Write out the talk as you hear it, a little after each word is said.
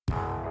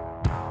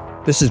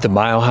This is the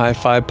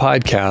MHFI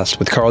podcast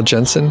with Carl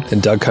Jensen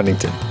and Doug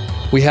Cunnington.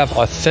 We have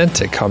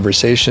authentic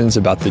conversations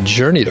about the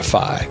journey to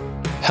FI,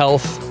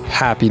 health,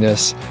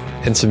 happiness,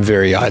 and some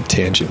very odd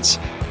tangents.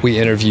 We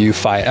interview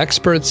FI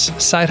experts,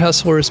 side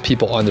hustlers,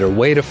 people on their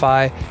way to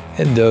FI,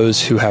 and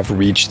those who have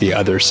reached the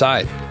other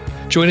side.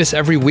 Join us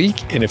every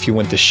week, and if you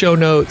want the show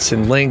notes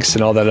and links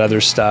and all that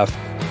other stuff,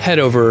 head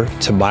over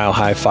to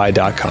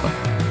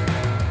milehighfi.com.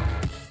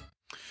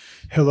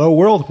 Hello,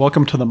 world.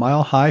 Welcome to the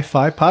Mile High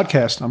Fi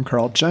podcast. I'm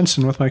Carl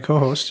Jensen with my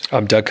co-host.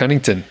 I'm Doug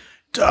Cunnington.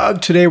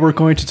 Doug, today we're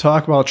going to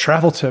talk about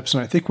travel tips,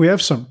 and I think we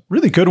have some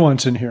really good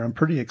ones in here. I'm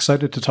pretty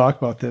excited to talk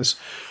about this.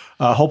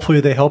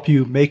 Hopefully they help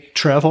you make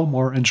travel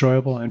more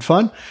enjoyable and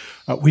fun.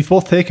 We've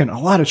both taken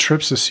a lot of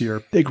trips this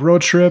year, big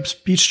road trips,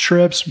 beach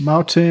trips,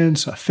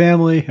 mountains,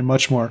 family, and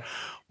much more.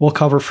 We'll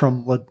cover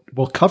some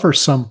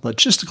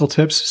logistical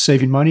tips,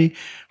 saving money,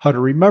 how to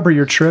remember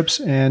your trips,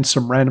 and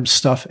some random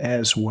stuff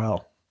as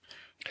well.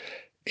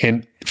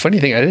 And funny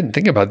thing, I didn't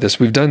think about this.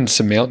 We've done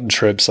some mountain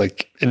trips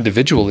like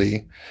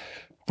individually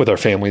with our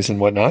families and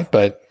whatnot,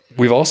 but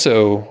we've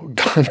also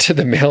gone to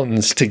the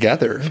mountains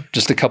together,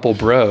 just a couple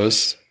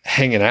bros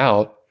hanging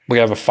out. We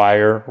have a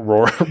fire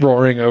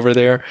roaring over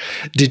there.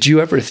 Did you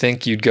ever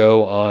think you'd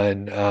go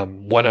on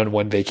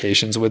one-on-one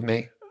vacations with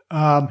me?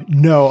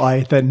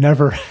 No, that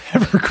never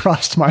ever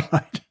crossed my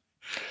mind.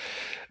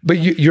 But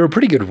you're a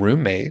pretty good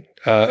roommate.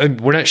 And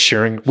we're not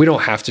sharing. We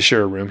don't have to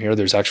share a room here.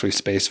 There's actually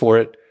space for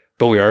it.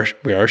 But we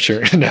are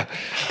sharing. No,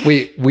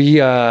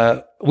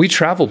 we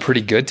travel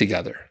pretty good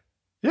together.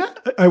 Yeah,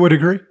 I would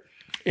agree.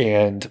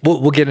 And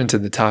we'll get into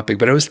the topic.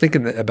 But I was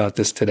thinking about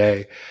this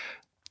today.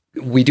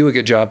 We do a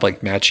good job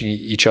like matching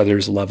each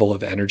other's level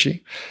of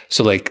energy.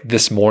 So like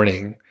this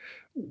morning,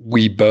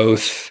 we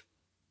both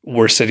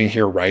were sitting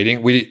here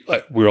writing. We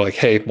were like,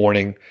 "Hey,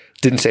 morning."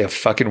 Didn't say a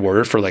fucking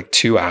word for like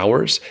 2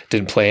 hours.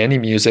 Didn't play any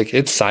music.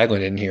 It's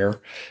silent in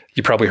here.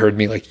 You probably heard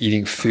me like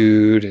eating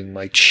food and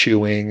like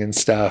chewing and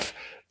stuff.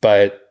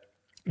 But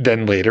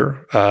then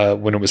later,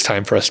 when it was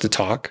time for us to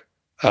talk,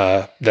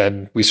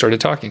 then we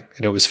started talking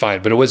and it was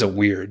fine. But it wasn't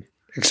weird,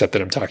 except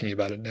that I'm talking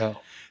about it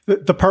now.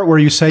 The part where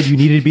you said you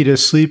needed me to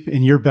sleep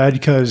in your bed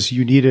because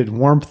you needed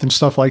warmth and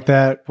stuff like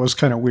that was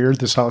kind of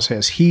weird. This house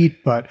has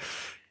heat, but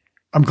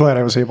I'm glad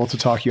I was able to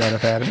talk you out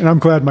of that. And I'm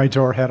glad my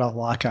door had a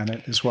lock on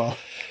it as well.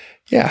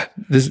 Yeah,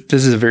 this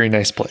is a very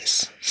nice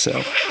place.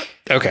 So,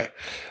 okay.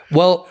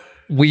 Well,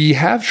 we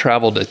have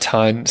traveled a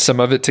ton,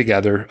 some of it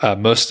together,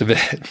 most of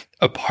it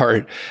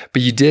apart,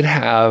 but you did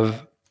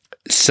have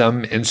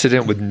some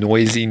incident with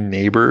noisy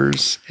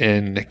neighbors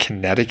in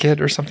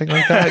Connecticut or something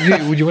like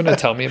that. Would you want to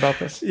tell me about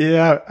this?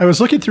 Yeah, I was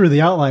looking through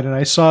the outline and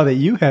I saw that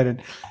you had an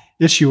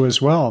issue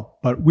as well,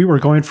 but we were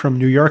going from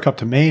New York up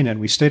to Maine and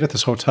we stayed at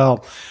this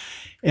hotel.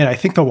 And I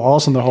think the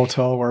walls in the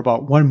hotel were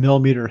about 1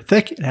 millimeter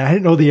thick. And I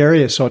didn't know the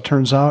area, so it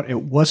turns out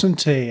it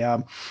wasn't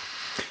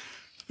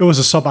it was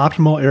a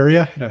suboptimal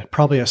area,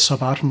 probably a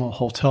suboptimal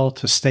hotel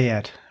to stay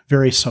at,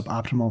 very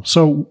suboptimal.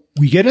 So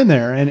we get in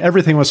there and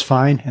everything was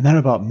fine. And then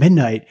about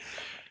midnight,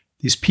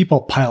 these people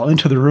pile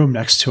into the room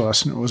next to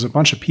us. And it was a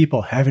bunch of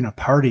people having a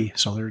party.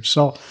 So they're just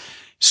all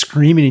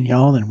screaming and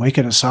yelling and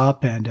waking us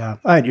up. And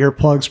I had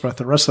earplugs, but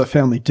the rest of the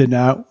family did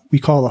not. We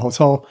call the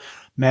hotel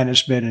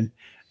management and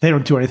they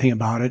don't do anything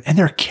about it. And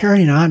they're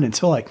carrying on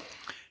until like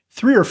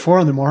 3 or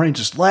 4 in the morning,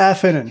 just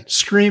laughing and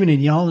screaming and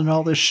yelling and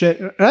all this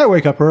shit. And I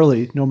wake up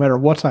early, no matter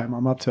what time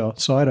I'm up till.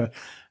 So I had a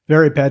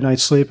very bad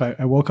night's sleep.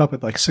 I woke up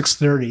at like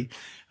 6:30.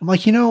 I'm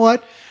like, you know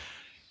what?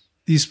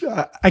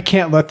 I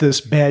can't let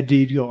this bad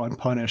deed go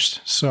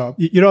unpunished. So,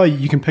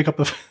 you can pick up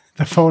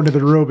the phone to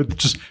the room and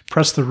just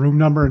press the room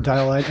number and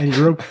dial any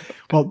room.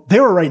 Well, they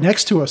were right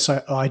next to us.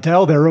 I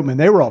dialed their room and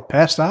they were all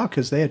passed out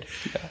because they had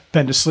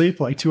been to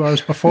sleep like 2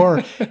 hours before.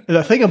 And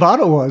the thing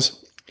about it was,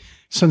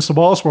 since the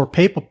walls were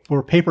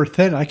paper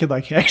thin, I could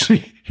like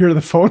actually hear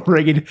the phone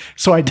ringing.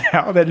 So I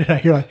dialed it and I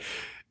hear like,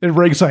 it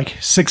rings like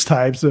 6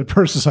 times. The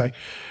person's like,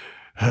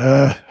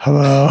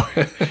 hello.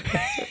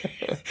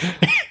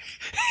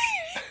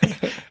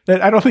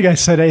 And I don't think I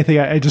said anything.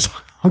 I just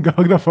hung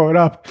the phone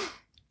up.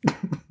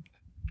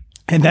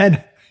 And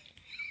then,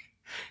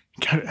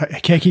 God, I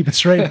can't keep it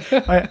straight.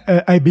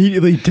 I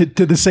immediately did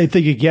the same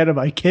thing again. And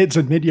my kids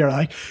and Mindy are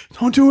like,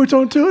 don't do it.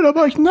 I'm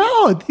like,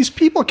 no, these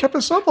people kept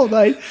us up all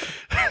night.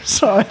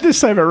 So this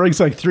time it rings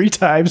like 3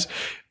 times.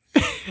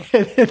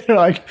 And they're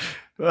like,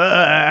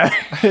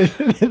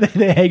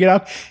 they hang it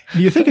up.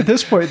 And you think at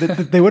this point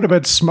that they would have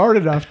been smart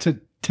enough to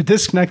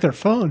disconnect their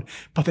phone,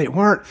 but they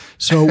weren't.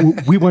 So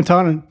we went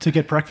on to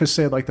get breakfast,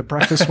 say like the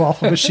breakfast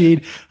waffle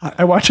machine.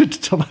 I wanted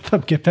to let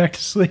them get back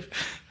to sleep.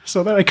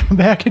 So then I come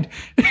back and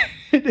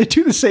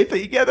do the same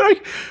thing again. They're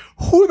like,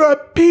 who the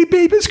beep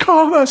is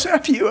calling us?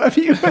 F you.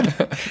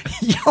 And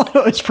yell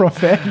all his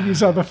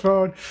profanities on the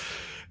phone.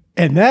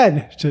 And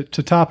then to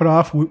top it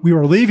off, we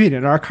were leaving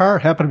and our car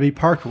happened to be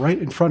parked right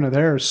in front of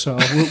theirs. So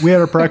we had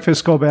our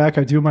breakfast, go back.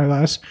 I do my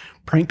last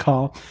prank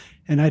call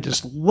and I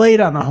just laid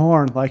on the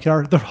horn. Like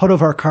the hood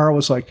of our car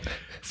was like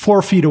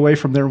 4 feet away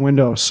from their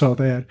window. So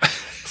they had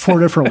 4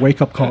 different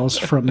wake up calls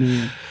from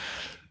me.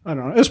 I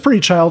don't know. It was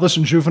pretty childish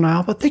and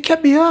juvenile, but they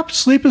kept me up.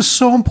 Sleep is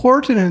so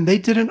important, and they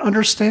didn't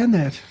understand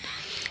that.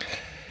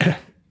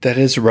 That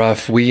is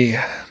rough. I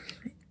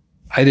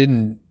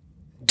didn't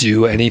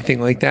do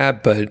anything like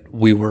that, but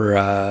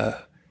we're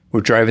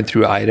driving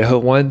through Idaho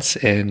once,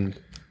 and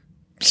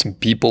some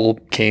people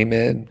came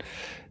in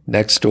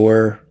next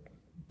door,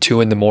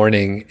 2 a.m,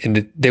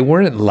 and they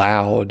weren't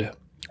loud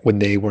when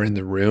they were in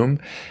the room,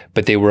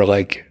 but they were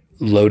like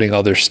loading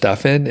all their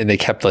stuff in, and they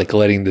kept like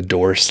letting the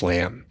door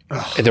slam.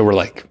 Ugh. And there were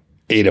like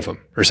 8 of them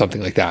or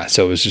something like that.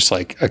 So it was just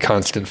like a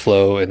constant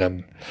flow,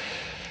 and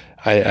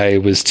I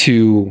was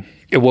too.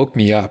 It woke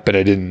me up, but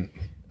I didn't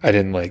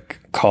like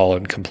call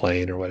and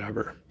complain or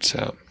whatever.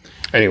 So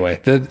anyway,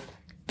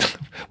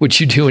 would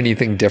you do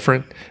anything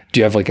different? Do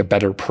you have like a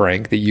better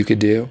prank that you could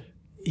do?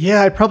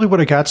 Yeah, I probably would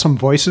have got some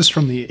voices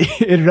from the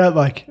internet,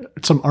 like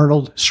some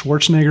Arnold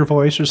Schwarzenegger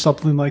voice or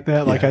something like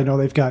that. Like I know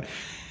they've got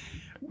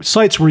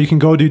sites where you can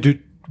go to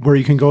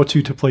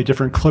play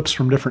different clips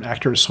from different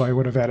actors. So I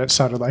would have had it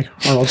sounded like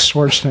Arnold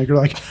Schwarzenegger,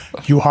 like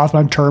 "You have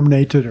been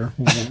terminated" or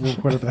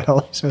whatever the hell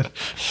he said.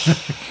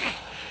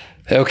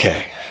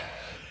 Okay.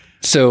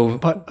 So,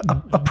 but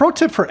a pro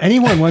tip for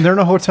anyone when they're in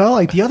a hotel,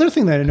 like the other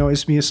thing that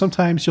annoys me is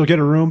sometimes you'll get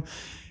a room,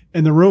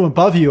 and the room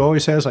above you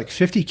always has like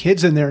 50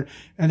 kids in there,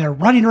 and they're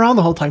running around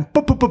the whole time.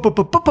 Don't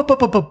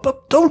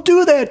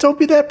do that. Don't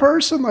be that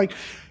person. Like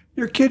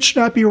your kid should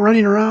not be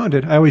running around.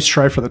 And I always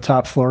try for the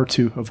top floor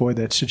to avoid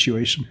that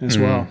situation as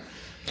well.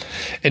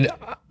 And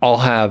I'll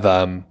have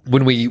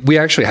when we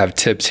actually have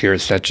tips here.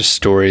 It's not just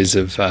stories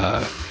of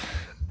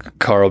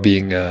Carl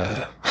being.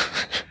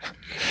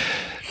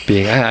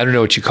 I don't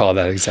know what you call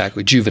that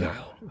exactly.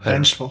 Juvenile.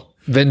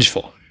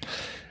 Vengeful.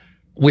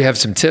 We have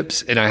some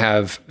tips, and I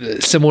have a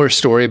similar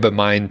story, but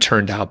mine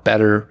turned out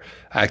better.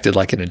 I acted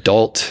like an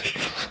adult.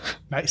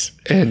 Nice.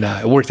 And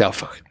it worked out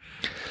fine.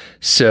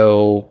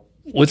 So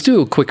let's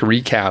do a quick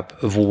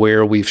recap of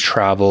where we've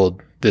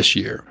traveled this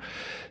year.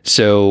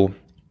 So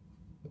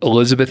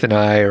Elizabeth and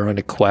I are on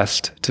a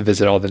quest to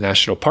visit all the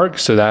national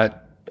parks. So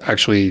that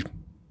actually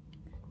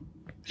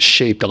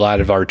shaped a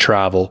lot of our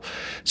travel.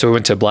 So we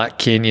went to Black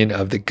Canyon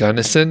of the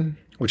Gunnison,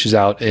 which is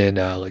out in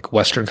like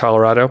western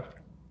Colorado.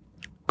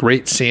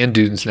 Great Sand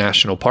Dunes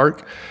National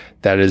Park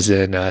that is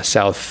in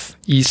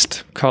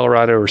southeast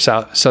Colorado or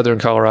southern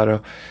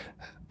Colorado.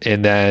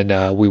 And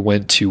then we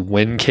went to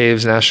Wind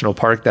Caves National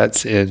Park.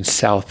 That's in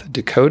South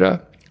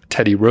Dakota.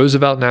 Teddy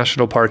Roosevelt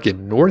National Park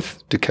in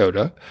North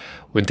Dakota.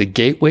 Went to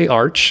Gateway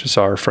Arch,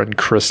 saw our friend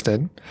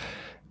Kristen,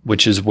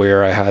 which is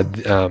where I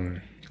had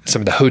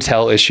some of the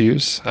hotel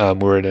issues.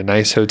 We're in a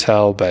nice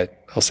hotel,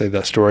 but I'll save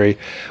that story.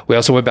 We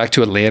also went back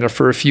to Atlanta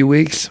for a few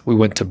weeks. We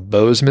went to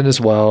Bozeman as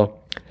well.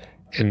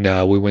 And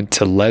we went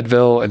to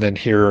Leadville. And then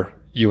here,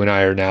 you and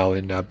I are now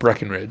in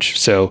Breckenridge.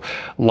 So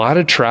a lot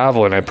of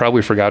travel. And I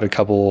probably forgot a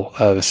couple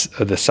of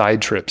the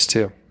side trips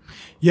too.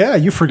 Yeah,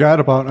 you forgot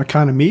about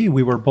Economy.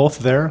 We were both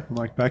there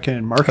like back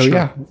in March. Oh,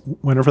 yeah.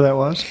 Whenever that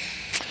was.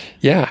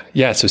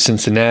 Yeah. So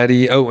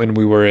Cincinnati. Oh, and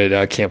we were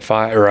at Camp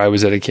FI, or I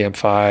was at a Camp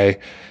FI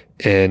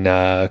in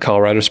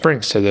Colorado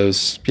Springs. So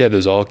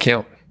those all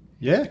count.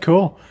 Yeah,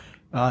 cool.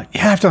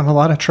 I've done a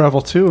lot of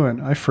travel too,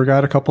 and I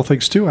forgot a couple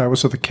things too. I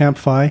was at the Camp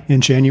FI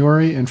in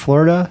January in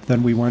Florida.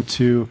 Then we went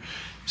to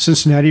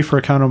Cincinnati for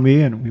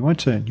Economy, and we went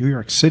to New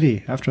York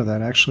City after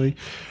that, actually.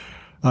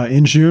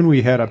 In June,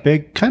 we had a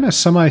big kind of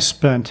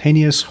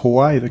semi-spontaneous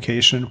Hawaii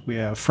vacation. We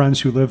have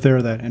friends who live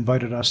there that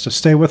invited us to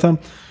stay with them.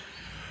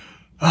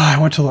 I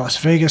went to Las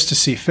Vegas to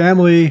see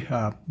family.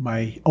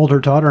 My older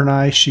daughter and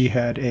I, she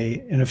had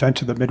an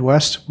event in the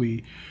Midwest.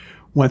 We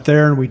went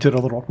there and we did a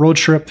little road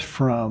trip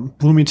from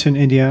Bloomington,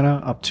 Indiana,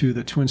 up to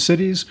the Twin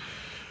Cities.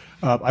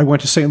 I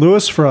went to St.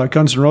 Louis for a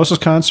Guns N' Roses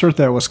concert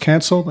that was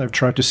canceled. I've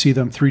tried to see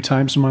them 3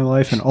 times in my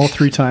life, and all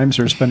 3 times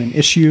there's been an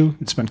issue.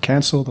 It's been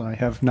canceled, and I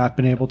have not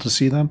been able to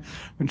see them.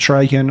 I'm going to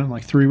try again in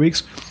like 3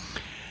 weeks.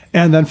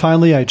 And then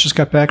finally, I just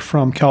got back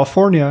from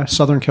California,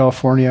 Southern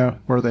California,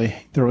 where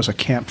there was a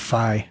Camp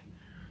FI.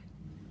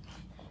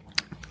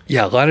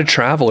 Yeah, a lot of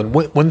travel. And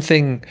one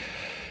thing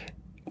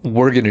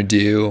we're going to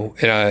do,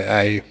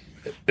 and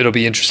it'll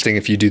be interesting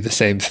if you do the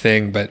same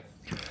thing, but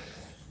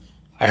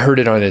I heard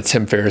it on a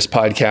Tim Ferriss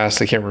podcast.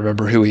 I can't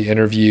remember who he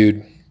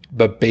interviewed,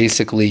 but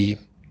basically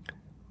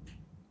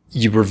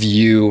you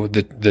review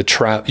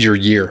your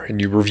year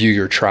and you review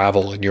your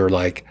travel, and you're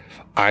like,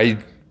 I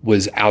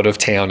was out of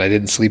town. I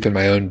didn't sleep in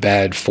my own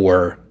bed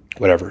for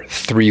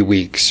 3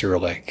 weeks or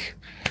like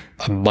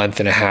a month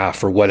and a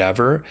half or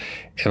whatever.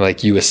 And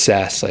like you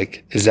assess,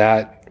 like, is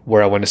that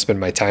where I want to spend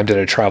my time? Did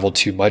I travel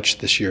too much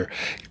this year?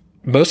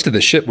 Most of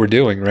the shit we're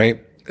doing,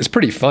 right? It's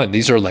pretty fun.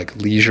 These are like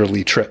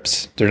leisurely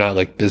trips. They're not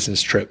like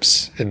business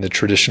trips in the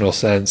traditional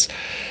sense.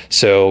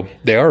 So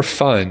they are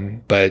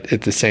fun, but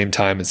at the same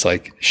time, it's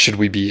like, should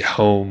we be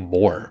home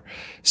more?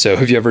 So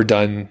have you ever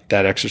done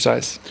that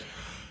exercise?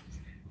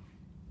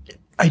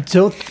 I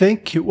don't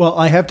think,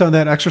 I have done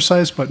that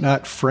exercise, but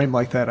not framed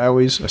like that. I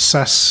always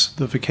assess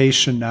the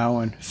vacation now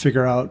and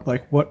figure out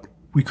like what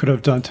we could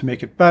have done to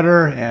make it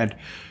better and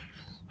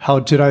how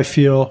did I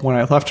feel when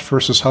I left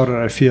versus how did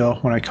I feel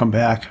when I come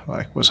back?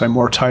 Like, was I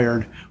more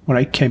tired when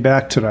I came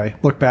back? Did I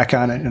look back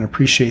on it and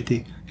appreciate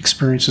the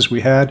experiences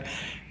we had?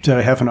 Did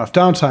I have enough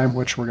downtime,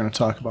 which we're going to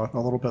talk about a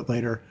little bit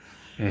later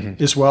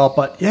as well?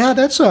 But yeah,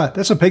 that's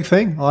a big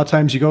thing. A lot of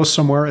times you go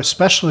somewhere,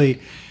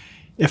 especially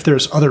if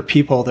there's other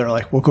people, they're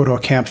like, we'll go to a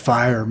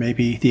campfire,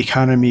 maybe the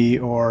economy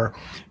or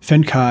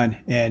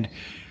FinCon. And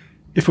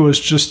if it was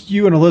just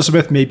you and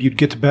Elizabeth, maybe you'd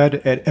get to bed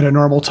at a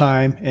normal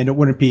time and it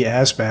wouldn't be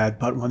as bad.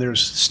 But when there's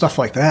stuff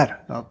like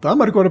that, I'm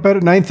going to go to bed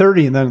at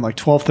 9:30 and then like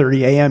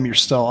 12:30 a.m. you're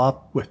still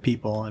up with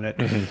people,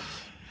 and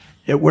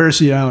it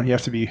wears you down. You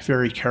have to be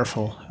very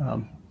careful.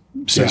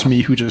 Says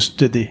me, who just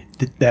did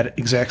that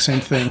exact same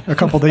thing a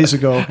couple days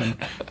ago in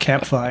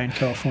Camp FI in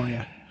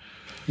California.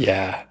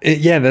 Yeah.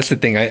 That's the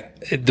thing.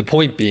 The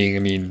point being, I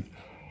mean,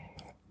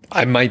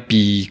 I might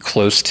be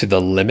close to the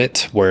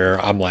limit where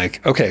I'm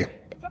like, okay,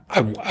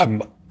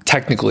 I'm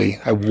technically,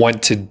 I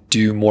want to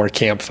do more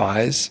Camp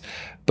FIs,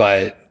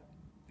 but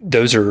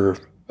those are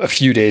a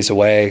few days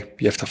away.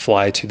 You have to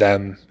fly to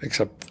them,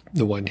 except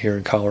the one here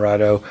in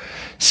Colorado.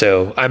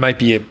 So I might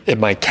be at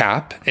my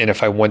cap. And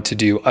if I want to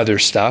do other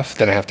stuff,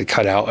 then I have to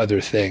cut out other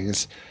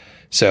things.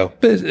 So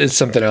it's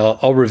something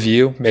I'll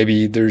review.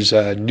 Maybe there's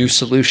a new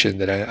solution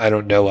that I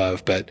don't know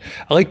of, but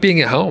I like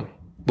being at home.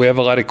 We have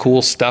a lot of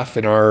cool stuff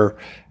in our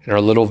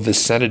little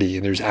vicinity,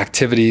 and there's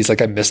activities.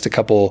 Like I missed a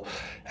couple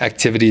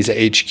activities at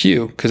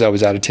HQ because I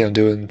was out of town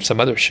doing some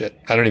other shit.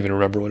 I don't even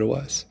remember what it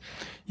was.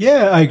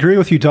 Yeah, I agree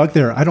with you, Doug,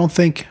 there. I don't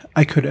think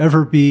I could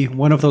ever be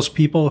one of those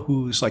people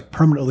who's like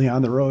permanently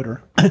on the road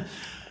or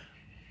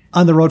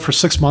on the road for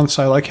 6 months.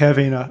 I like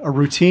having a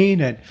routine,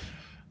 and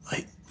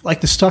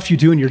like the stuff you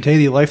do in your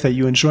daily life that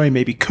you enjoy,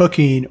 maybe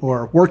cooking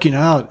or working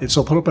out. It's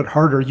a little bit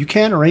harder. You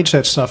can arrange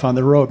that stuff on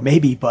the road,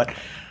 maybe, but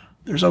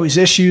there's always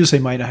issues. They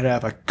might not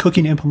have a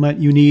cooking implement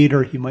you need,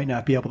 or you might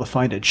not be able to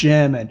find a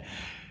gym, and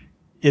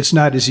it's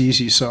not as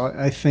easy. So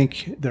I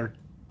think they're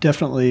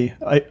definitely,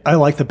 I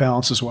like the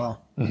balance as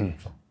well.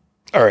 Mm-hmm.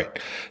 All right.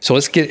 So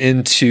let's get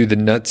into the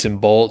nuts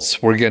and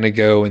bolts. We're going to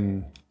go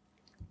in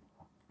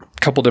a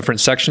couple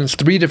different sections,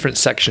 3 different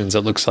sections,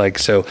 it looks like.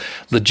 So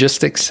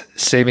logistics,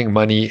 saving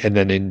money, and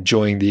then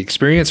enjoying the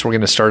experience. We're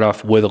going to start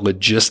off with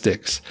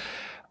logistics.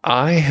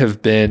 I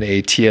have been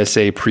a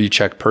TSA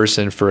pre-check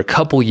person for a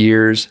couple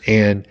years,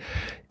 and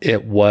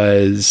it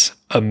was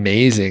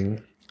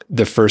amazing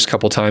the first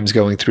couple times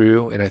going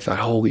through. And I thought,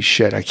 holy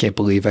shit, I can't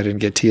believe I didn't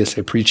get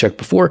TSA pre-check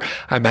before.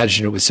 I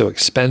imagined it was so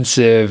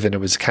expensive and it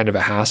was kind of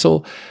a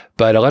hassle.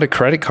 But a lot of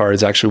credit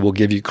cards actually will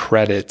give you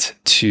credit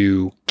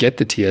to get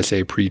the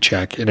TSA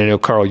pre-check. And I know,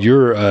 Carl,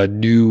 you're a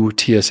new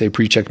TSA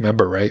pre-check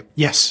member, right?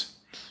 Yes.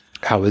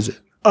 How is it?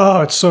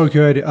 Oh, it's so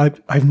good.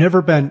 I've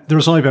never been,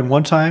 there's only been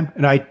one time,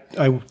 and I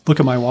look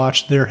at my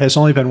watch, there has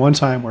only been one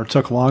time where it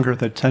took longer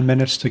than 10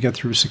 minutes to get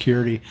through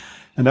security.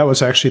 And that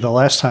was actually the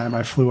last time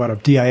I flew out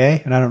of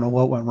DIA, and I don't know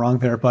what went wrong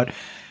there. But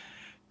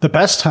the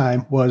best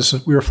time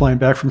was we were flying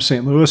back from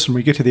St. Louis, and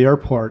we get to the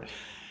airport,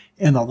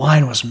 and the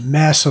line was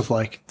massive,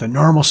 like the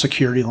normal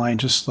security line,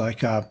 just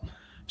like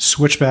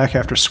switchback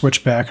after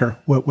switchback, or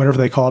whatever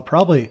they call it,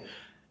 probably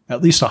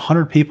at least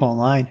 100 people in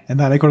line. And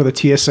then I go to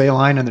the TSA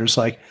line, and there's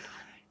like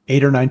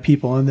 8 or 9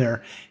 people in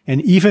there.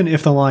 And even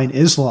if the line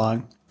is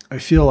long, I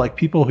feel like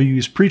people who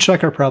use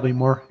pre-check are probably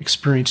more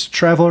experienced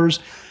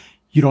travelers.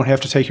 You don't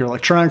have to take your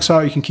electronics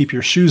out. You can keep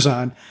your shoes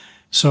on.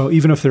 So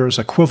even if there's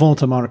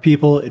equivalent amount of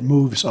people, it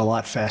moves a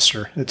lot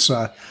faster.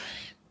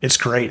 It's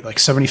great. Like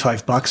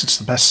 $75. It's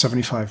the best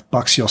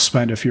 $75 you'll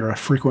spend if you're a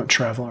frequent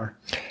traveler.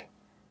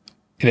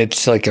 And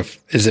it's like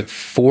is it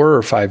 4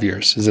 or 5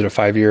 years? Is it a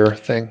 5-year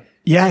thing?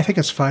 Yeah, I think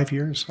it's 5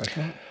 years, I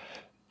thought.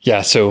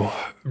 Yeah, so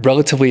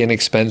relatively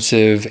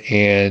inexpensive.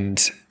 And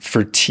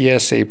for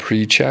TSA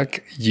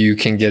pre-check, you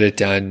can get it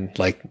done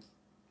like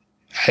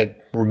at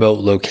remote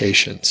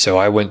locations. So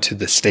I went to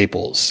the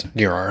Staples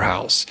near our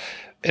house,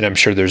 and I'm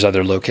sure there's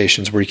other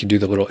locations where you can do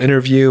the little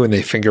interview and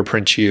they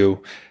fingerprint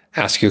you,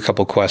 ask you a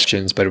couple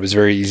questions, but it was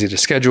very easy to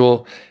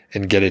schedule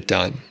and get it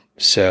done.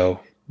 So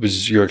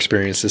was your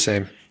experience the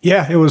same?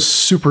 Yeah, it was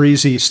super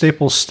easy.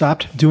 Staples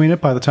stopped doing it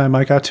by the time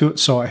I got to it,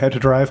 so I had to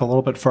drive a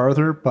little bit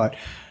farther, but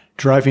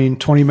driving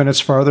 20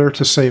 minutes farther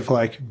to save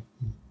like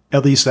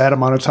at least that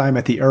amount of time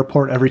at the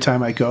airport every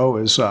time I go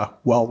is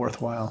well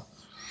worthwhile.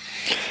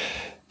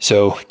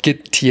 So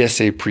get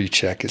TSA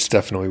pre-check. It's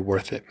definitely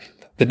worth it.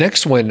 The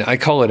next one, I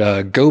call it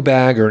a go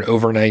bag or an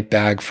overnight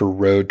bag for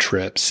road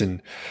trips.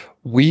 And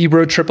we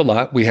road trip a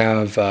lot. We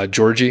have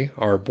Georgie,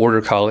 our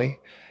border collie,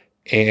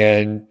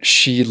 and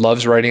she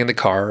loves riding in the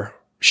car.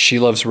 She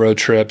loves road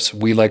trips.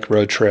 We like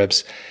road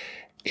trips.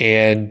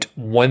 And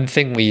one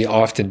thing we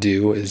often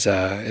do is,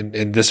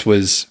 and this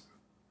was,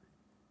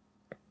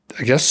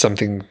 I guess,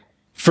 something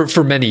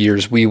for many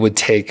years, we would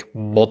take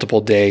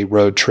multiple day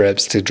road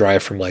trips to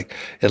drive from like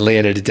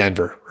Atlanta to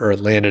Denver or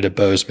Atlanta to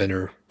Bozeman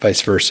or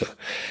vice versa.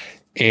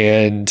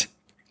 And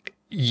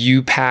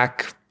you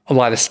pack a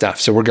lot of stuff.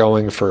 So we're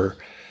going for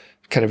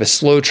kind of a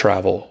slow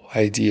travel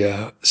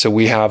idea. So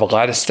we have a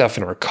lot of stuff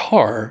in our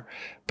car,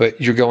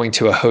 but you're going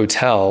to a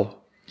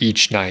hotel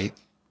each night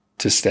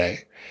to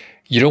stay.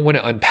 you don't want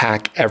to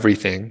unpack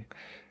everything.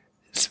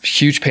 It's a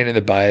huge pain in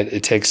the butt.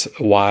 It takes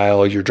a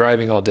while. You're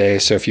driving all day.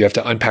 So if you have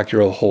to unpack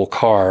your whole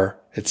car,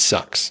 it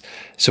sucks.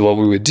 So what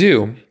we would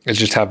do is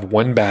just have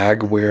one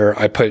bag where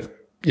I put,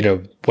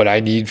 what I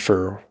need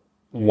for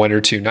 1 or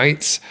 2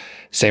 nights.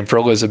 Same for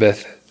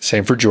Elizabeth.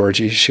 Same for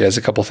Georgie. She has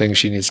a couple things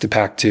she needs to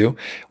pack too.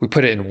 We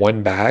put it in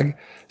one bag.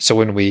 So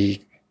when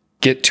we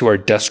get to our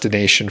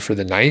destination for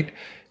the night,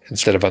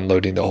 instead of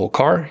unloading the whole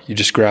car, you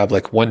just grab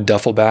like one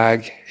duffel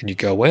bag and you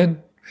go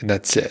in, and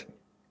that's it.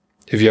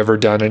 Have you ever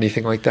done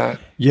anything like that?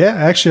 Yeah,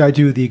 actually, I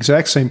do the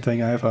exact same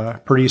thing. I have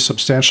a pretty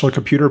substantial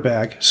computer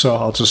bag, so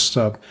I'll just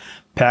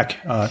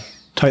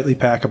tightly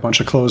pack a bunch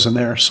of clothes in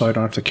there so I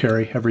don't have to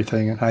carry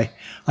everything. And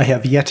I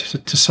have yet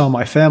to sell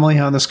my family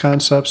on this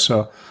concept,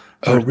 so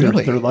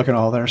really? They're lugging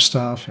all their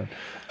stuff.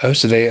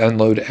 So they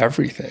unload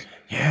everything.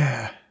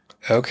 Yeah.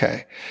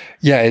 Okay.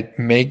 Yeah, it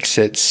makes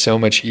it so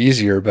much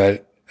easier,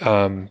 but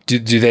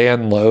do they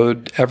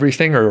unload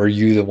everything, or are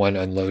you the one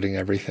unloading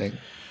everything?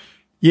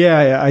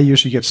 Yeah, I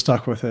usually get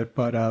stuck with it.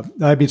 But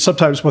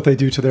sometimes what they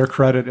do, to their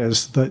credit,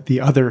 is the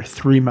other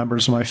 3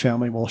 members of my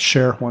family will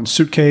share one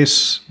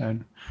suitcase,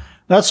 and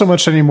not so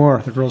much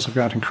anymore. The girls have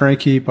gotten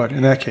cranky, but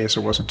in that case,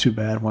 it wasn't too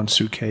bad, one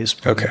suitcase.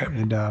 Okay.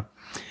 And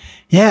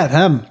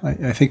them.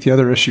 I think the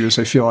other issue is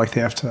they feel like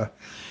they have to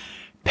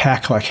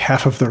pack like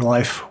half of their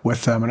life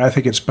with them. And I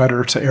think it's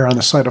better to err on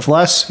the side of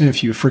less. And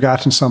if you've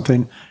forgotten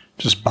something,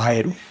 just buy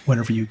it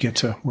whenever you get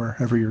to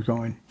wherever you're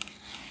going.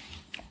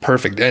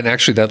 Perfect. And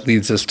actually that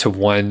leads us to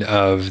one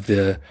of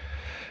the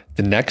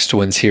next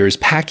ones here is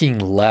packing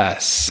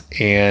less.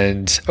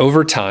 And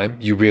over time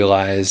you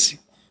realize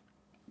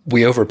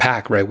we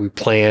overpack, right? We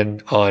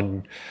plan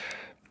on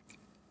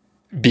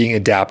being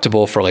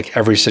adaptable for like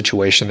every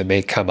situation that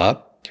may come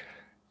up.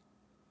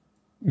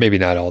 Maybe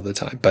not all the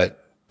time,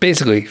 but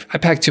basically I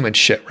pack too much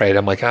shit, right?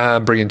 I'm like,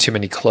 I'm bringing too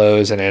many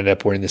clothes, and I end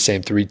up wearing the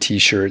same 3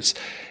 t-shirts.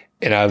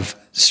 And I've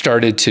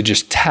started to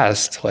just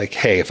test like,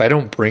 hey, if I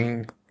don't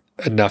bring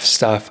enough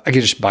stuff, I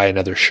could just buy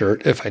another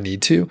shirt if I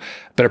need to,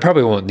 but I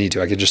probably won't need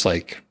to. I could just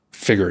like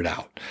figure it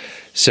out.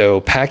 So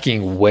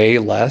packing way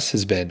less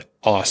has been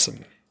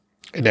awesome.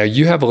 And now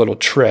you have a little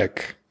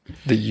trick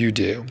that you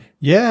do.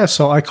 Yeah.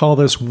 So I call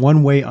this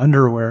one-way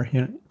underwear.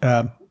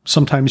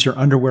 Sometimes your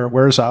underwear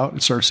wears out.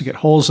 It starts to get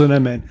holes in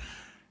them and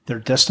they're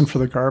destined for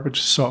the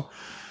garbage. So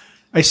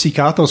I seek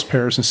out those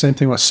pairs, and same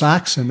thing with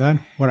socks. And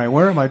then when I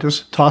wear them, I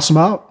just toss them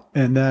out.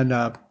 And then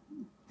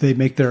they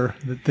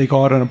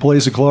go out on a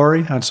blaze of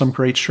glory on some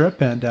great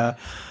trip, and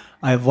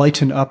I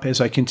lighten up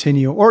as I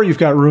continue. Or you've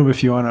got room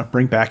if you want to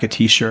bring back a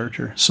t-shirt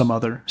or some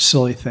other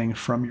silly thing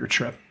from your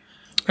trip.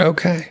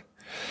 Okay.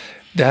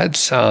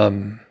 That's, I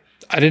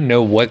didn't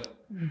know what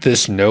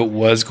this note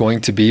was going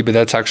to be, but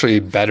that's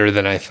actually better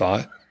than I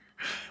thought.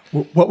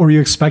 What were you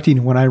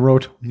expecting when I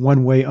wrote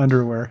one-way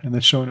underwear in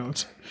the show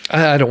notes?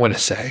 I don't want to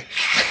say.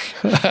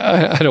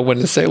 I don't want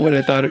to say what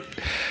I thought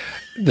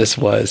this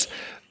was.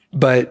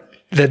 But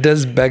that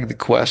does beg the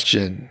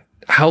question,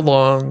 how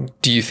long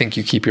do you think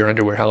you keep your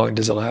underwear? How long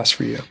does it last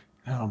for you?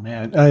 Oh,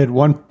 man. I had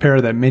one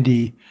pair that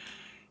Mindy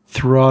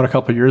threw out a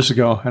couple of years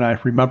ago, and I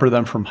remember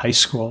them from high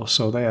school.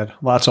 So they had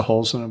lots of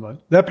holes in them.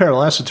 But that pair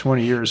lasted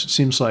 20 years. It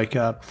seems like,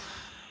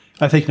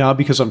 I think now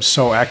because I'm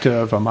so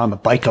active, I'm on the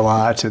bike a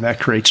lot, and that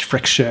creates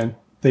friction.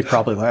 They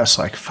probably last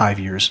like 5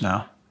 years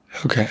now.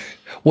 Okay.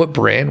 What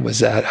brand was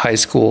that? High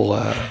school?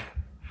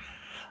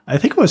 I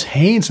think it was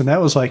Hanes, and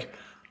that was like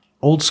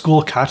old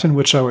school cotton,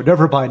 which I would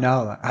never buy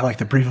now. I like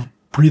the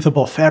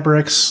breathable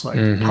fabrics, like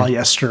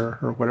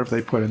polyester or whatever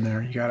they put in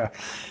there. You got to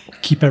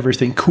keep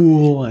everything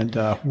cool and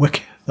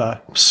wick the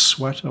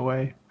sweat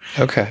away.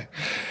 Okay.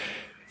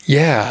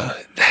 Yeah,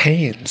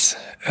 Hanes.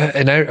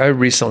 And I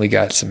recently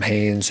got some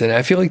Hanes, and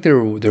I feel like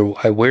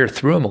I wear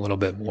through them a little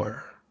bit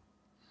more.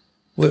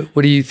 What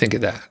do you think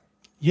of that?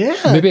 Yeah.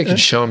 Maybe I can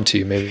show them to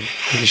you. Maybe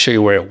I can show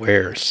you where it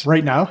wears.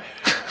 Right now?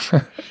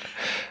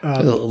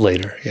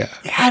 Later, yeah.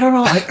 Yeah, I don't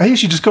know. I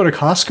usually just go to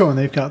Costco, and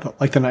they've got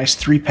the nice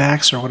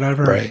 3-packs or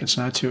whatever. Right. It's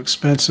not too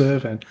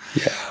expensive. And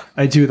yeah,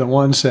 I do the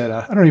ones that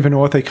I don't even know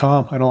what they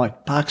call them. I don't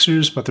like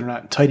boxers, but they're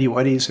not tighty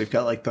whities. They've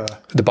got like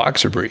the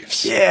boxer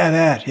briefs. Yeah,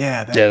 that.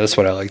 Yeah, that's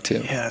what I like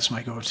too. Yeah, that's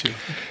my go-to.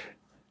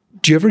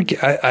 Do you ever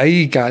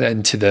I got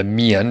into the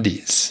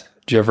MeUndies.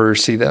 Did you ever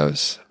see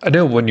those? I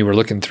know when you were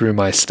looking through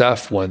my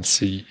stuff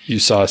once, you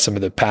saw some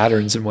of the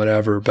patterns and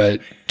whatever,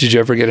 but did you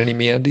ever get any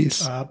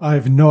MeUndies? I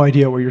have no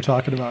idea what you're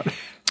talking about.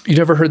 You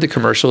never heard the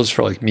commercials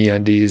for like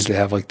MeUndies? They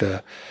have like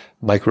the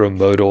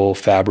micromodal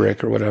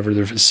fabric or whatever.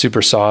 They're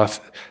super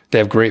soft. They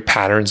have great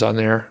patterns on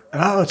there.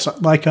 Oh, it's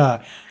like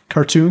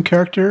cartoon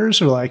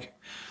characters or like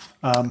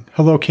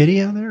Hello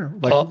Kitty on there?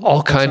 Like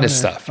all kind of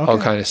stuff. Okay. All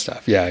kind of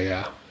stuff.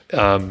 Yeah.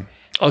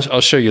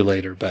 I'll show you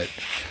later, but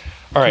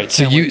all right.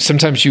 So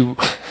sometimes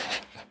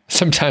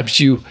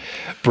you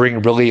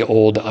bring really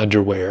old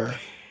underwear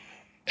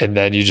and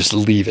then you just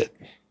leave it.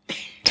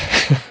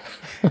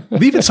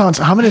 Leave it sounds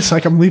ominous,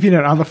 like I'm leaving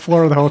it on the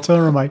floor of the hotel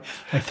room. I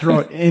throw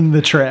it in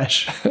the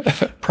trash,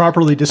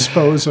 properly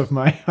dispose of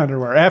my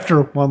underwear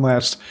after one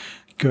last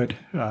good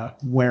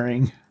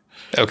wearing.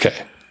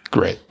 Okay.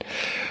 Great.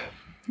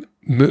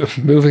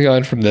 Moving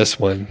on from this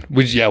one.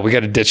 We got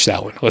to ditch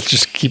that one. Let's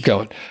just keep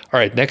going. All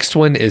right. Next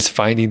one is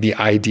finding the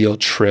ideal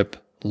trip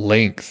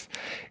length.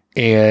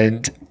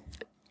 And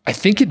I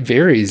think it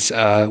varies.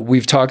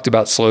 We've talked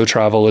about slow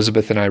travel.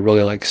 Elizabeth and I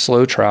really like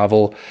slow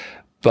travel,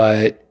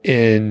 but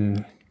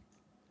in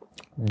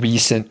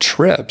recent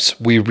trips,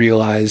 we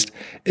realized,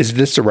 is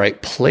this the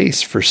right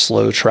place for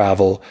slow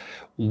travel?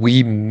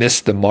 We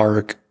missed the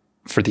mark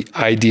for the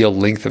ideal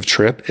length of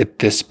trip at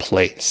this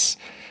place.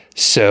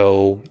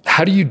 So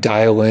how do you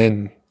dial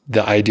in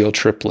the ideal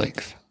trip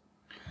length?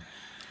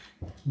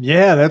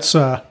 Yeah,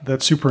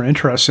 that's super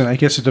interesting. I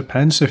guess it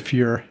depends if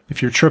your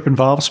trip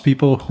involves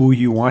people who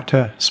you want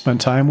to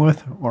spend time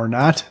with or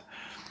not.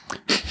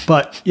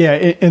 But yeah,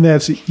 and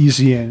that's an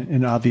easy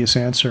and obvious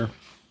answer.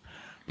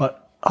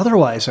 But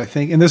otherwise, I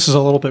think, and this is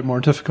a little bit more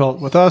difficult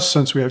with us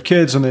since we have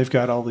kids and they've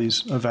got all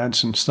these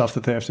events and stuff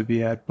that they have to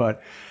be at.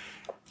 But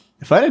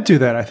if I didn't do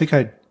that, I think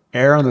I'd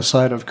err on the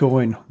side of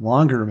going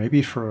longer,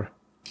 maybe for,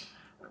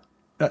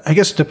 I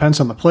guess it depends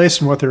on the place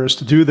and what there is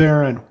to do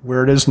there and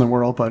where it is in the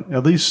world, but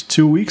at least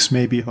 2 weeks,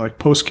 maybe, like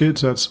post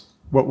kids, that's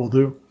what we'll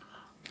do.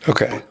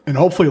 Okay. And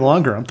hopefully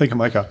longer. I'm thinking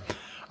like a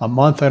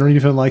month. I don't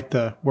even like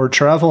the word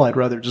travel. I'd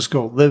rather just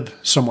go live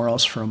somewhere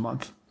else for a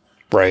month.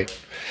 Right.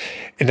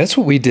 And that's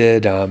what we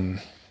did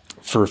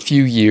for a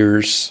few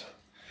years.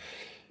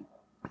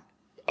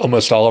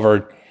 Almost all of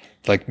our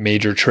like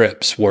major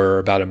trips were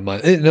about a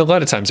month. And a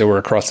lot of times they were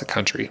across the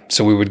country.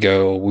 So we went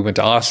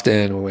to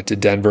Austin, we went to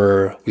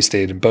Denver, we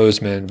stayed in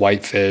Bozeman,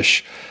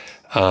 Whitefish,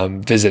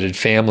 visited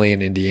family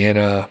in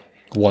Indiana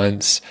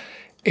once.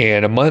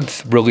 And a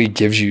month really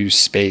gives you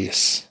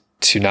space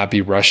to not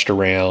be rushed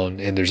around.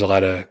 And there's a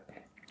lot of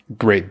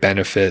great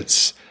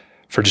benefits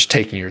for just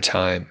taking your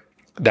time.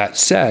 That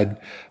said,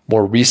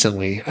 more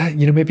recently,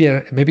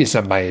 maybe it's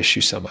not my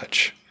issue so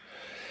much.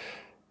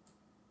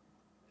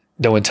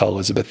 No one tell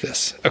Elizabeth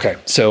this. Okay.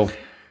 So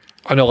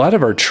on a lot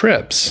of our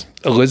trips,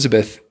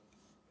 Elizabeth,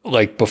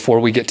 like before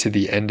we get to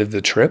the end of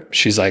the trip,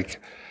 she's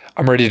like,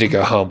 I'm ready to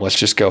go home. Let's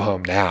just go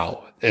home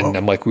now. And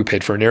I'm like, we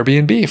paid for an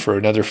Airbnb for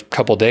another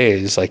couple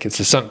days. Like it's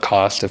a sunk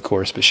cost, of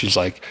course, but she's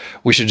like,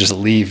 we should just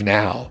leave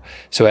now.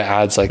 So it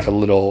adds like a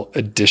little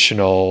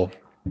additional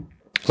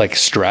like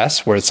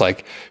stress where it's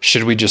like,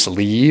 should we just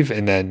leave?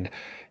 And then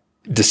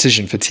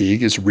decision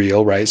fatigue is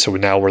real, right? So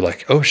now we're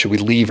like, oh, should we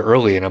leave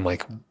early? And I'm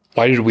like,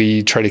 why did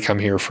we try to come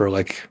here for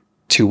like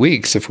 2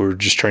 weeks if we were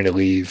just trying to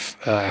leave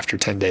after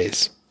 10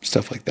 days?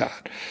 Stuff like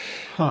that.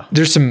 Huh.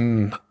 There's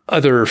some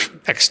other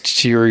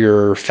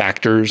exterior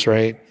factors,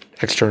 right?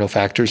 External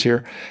factors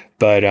here.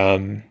 But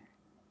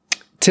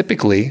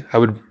typically, I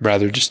would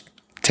rather just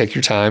take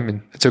your time,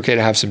 and it's okay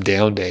to have some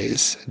down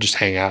days and just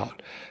hang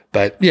out.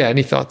 But yeah,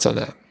 any thoughts on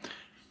that?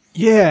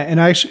 Yeah, and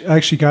I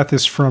actually got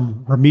this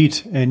from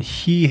Ramit, and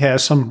he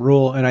has some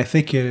rule, and I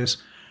think it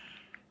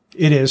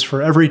is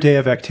for every day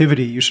of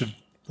activity, you should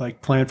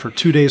like plan for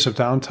 2 days of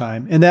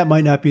downtime. And that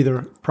might not be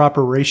the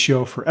proper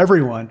ratio for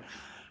everyone,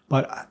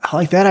 but I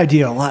like that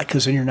idea a lot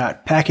because then you're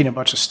not packing a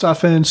bunch of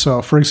stuff in.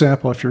 So for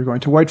example, if you're going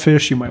to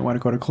Whitefish, you might want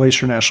to go to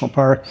Glacier National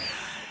Park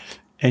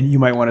and you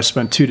might want to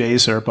spend 2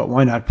 days there, but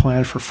why not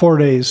plan for 4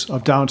 days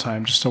of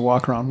downtime just to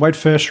walk around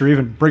Whitefish or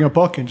even bring a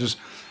book and just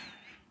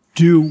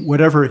do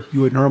whatever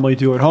you would normally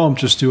do at home,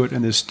 just do it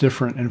in this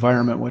different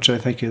environment, which I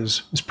think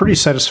is pretty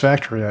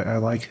satisfactory. I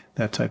like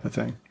that type of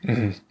thing.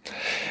 Mm-hmm.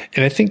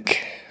 And I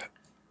think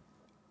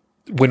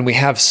when we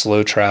have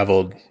slow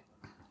traveled,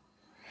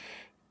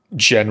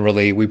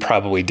 generally we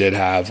probably did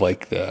have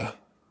like the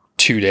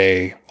 2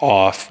 day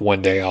off, 1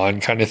 day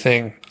on kind of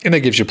thing. And that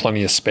gives you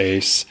plenty of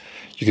space.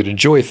 You could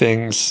enjoy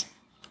things.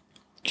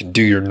 You can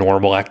do your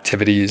normal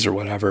activities or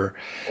whatever.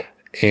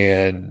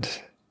 And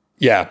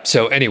yeah,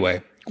 so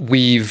anyway,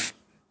 we've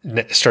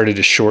started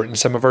to shorten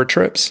some of our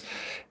trips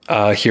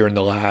here in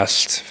the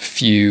last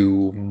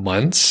few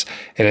months.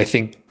 And I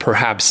think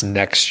perhaps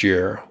next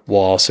year we'll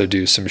also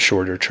do some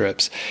shorter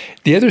trips.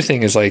 The other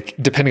thing is like,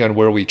 depending on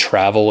where we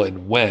travel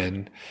and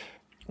when,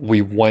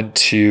 we want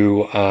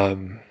to,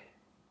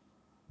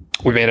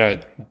 we may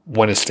not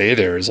want to stay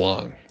there as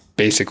long,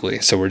 basically.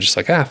 So we're just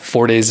like,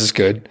 4 days is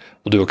good.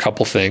 We'll do a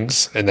couple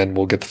things and then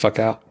we'll get the fuck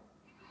out.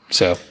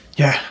 So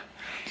yeah.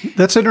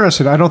 That's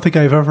interesting. I don't think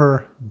I've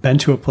ever been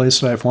to a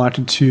place that I've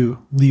wanted to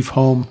leave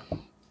home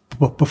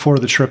before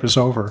the trip is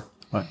over.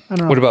 But I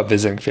don't know. What about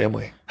visiting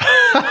family?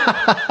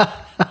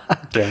 Yeah,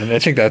 and I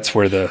think that's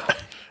where the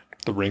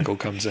wrinkle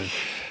comes in.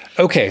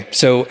 Okay,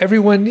 so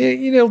everyone,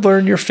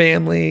 learn your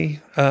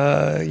family.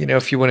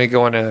 If you want to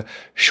go on a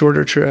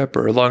shorter trip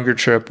or a longer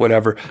trip,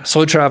 whatever.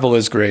 Slow travel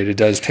is great. It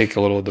does take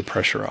a little of the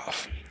pressure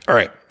off. All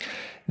right.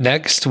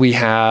 Next, we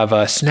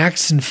have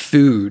snacks and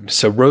food.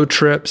 So road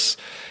trips.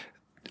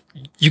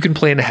 You can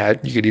plan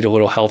ahead. You could eat a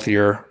little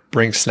healthier,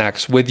 bring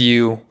snacks with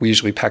you. We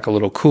usually pack a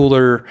little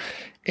cooler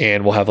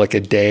and we'll have like a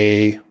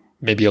day,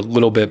 maybe a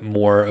little bit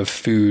more of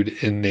food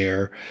in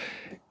there.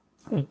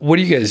 What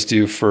do you guys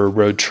do for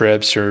road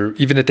trips or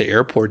even at the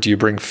airport? Do you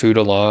bring food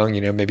along,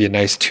 maybe a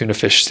nice tuna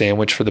fish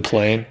sandwich for the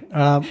plane?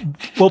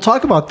 We'll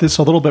talk about this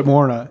a little bit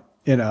more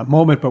in a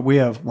moment, but we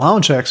have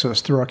lounge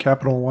access through our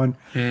Capital One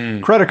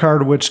credit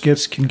card, which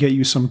can get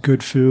you some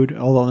good food,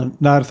 although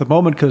not at the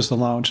moment because the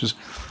lounge is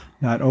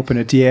not open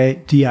at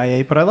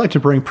DIA. But I like to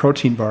bring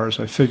protein bars.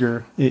 I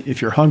figure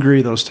if you're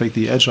hungry, those take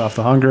the edge off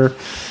the hunger,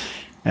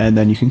 and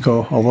then you can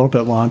go a little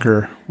bit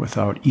longer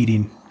without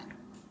eating.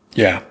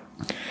 Yeah.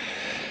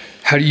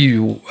 How do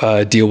you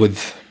deal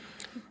with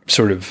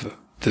sort of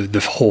the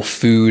whole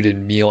food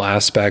and meal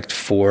aspect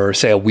for,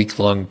 say, a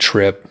week-long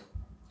trip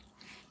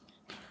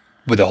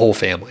with a whole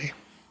family?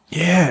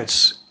 Yeah,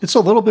 it's a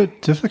little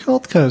bit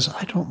difficult because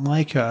I don't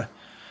like I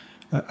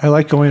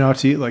like going out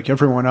to eat like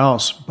everyone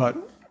else, but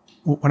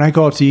when I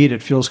go out to eat,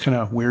 it feels kind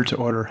of weird to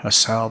order a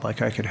salad.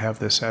 Like I could have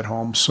this at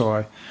home, so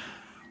I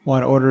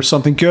want to order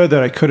something good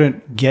that I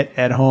couldn't get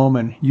at home,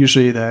 and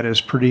usually that is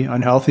pretty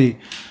unhealthy.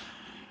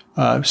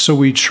 So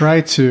we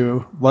try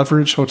to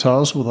leverage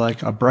hotels with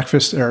like a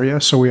breakfast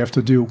area. So we have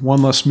to do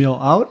one less meal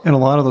out. And a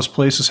lot of those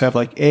places have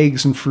like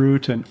eggs and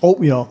fruit and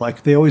oatmeal.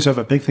 Like they always have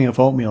a big thing of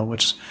oatmeal,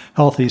 which is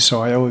healthy.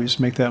 So I always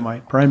make that my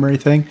primary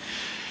thing.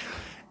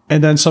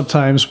 And then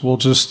sometimes we'll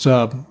just,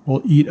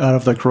 we'll eat out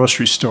of the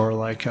grocery store.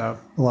 Like a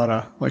lot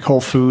of like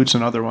Whole Foods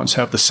and other ones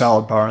have the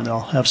salad bar, and they'll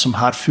have some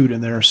hot food in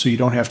there. So you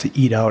don't have to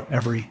eat out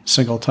every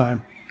single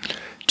time.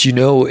 Do you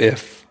know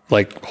if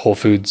like Whole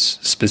Foods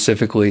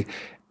specifically,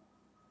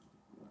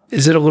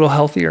 is it a little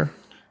healthier?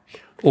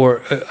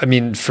 Or, I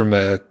mean, from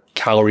a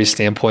calorie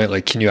standpoint,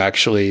 like, can you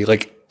actually,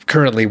 like,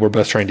 currently we're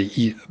both trying to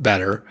eat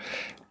better.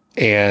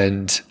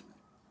 And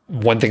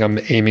one thing I'm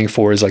aiming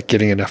for is like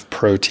getting enough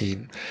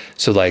protein.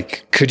 So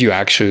like, could you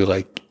actually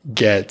like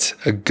get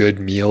a good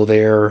meal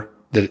there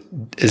that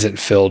isn't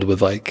filled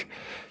with like,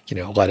 you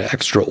know, a lot of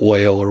extra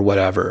oil or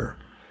whatever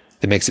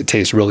that makes it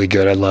taste really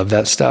good? I love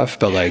that stuff.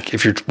 But like,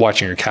 if you're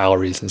watching your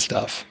calories and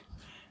stuff.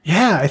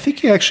 Yeah, I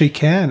think you actually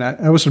can.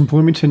 I was in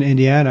Bloomington,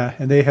 Indiana,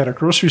 and they had a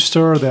grocery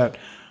store that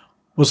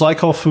was like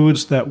Whole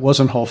Foods that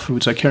wasn't Whole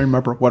Foods. I can't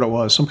remember what it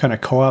was, some kind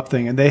of co-op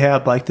thing. And they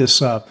had like this,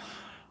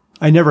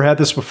 I never had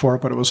this before,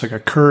 but it was like a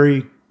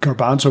curry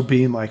garbanzo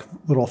bean like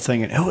little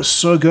thing. And it was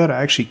so good.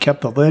 I actually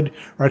kept the lid,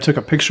 or I took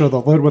a picture of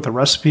the lid with a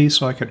recipe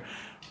so I could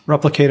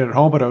replicate it at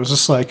home. But it was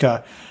just like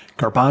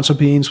garbanzo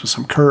beans with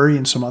some curry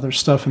and some other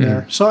stuff in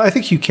there. So I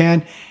think you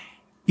can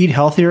eat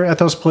healthier at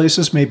those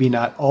places. Maybe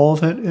not all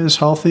of it is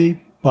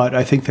healthy, but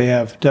I think they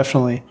have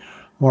definitely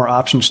more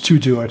options to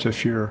do it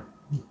if you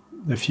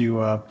do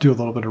a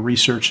little bit of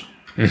research.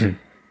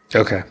 Mm-hmm.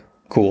 Okay,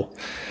 cool.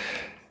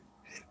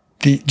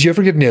 Do you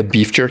ever get into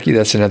beef jerky?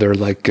 That's another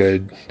like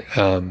good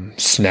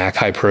snack,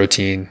 high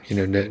protein.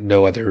 You know,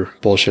 no other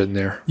bullshit in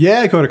there.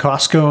 Yeah, go to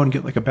Costco and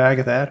get like a bag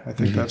of that. I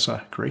think that's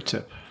a great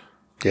tip.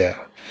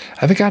 Yeah, I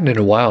haven't gotten it in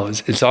a while.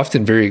 It's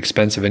often very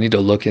expensive. I need to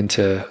look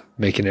into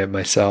making it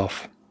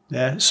myself.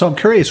 Yeah. So I'm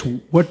curious,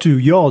 what do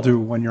y'all do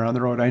when you're on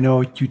the road? I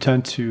know you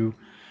tend to,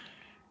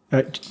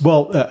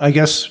 I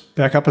guess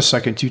back up a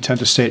second, you tend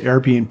to stay at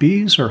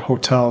Airbnbs or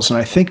hotels. And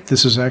I think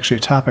this is actually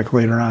a topic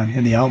later on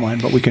in the outline,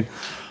 but we can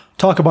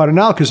talk about it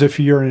now, because if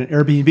you're in an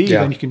Airbnb,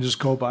 then you can just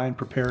go by and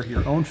prepare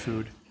your own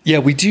food. Yeah,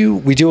 we do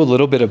a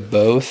little bit of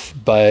both,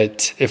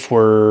 but if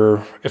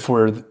we're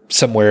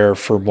somewhere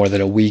for more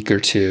than a week or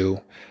two,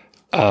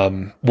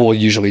 we'll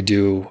usually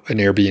do an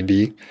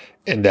Airbnb.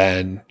 And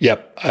then,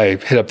 I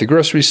hit up the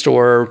grocery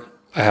store.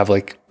 I have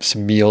like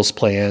some meals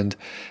planned.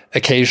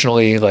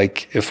 Occasionally,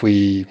 like if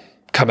we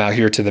come out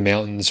here to the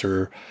mountains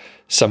or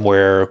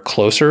somewhere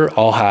closer,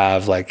 I'll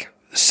have like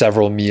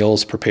several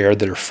meals prepared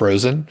that are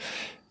frozen.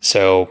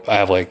 So I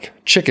have like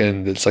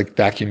chicken that's like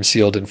vacuum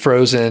sealed and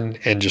frozen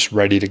and just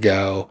ready to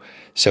go.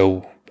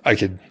 So I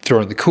could throw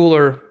it in the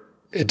cooler,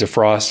 it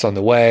defrosts on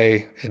the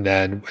way. And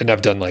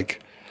I've done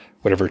like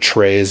whatever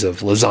trays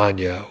of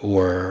lasagna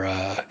or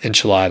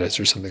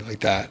enchiladas or something like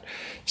that.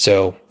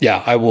 So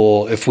yeah, I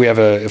will, if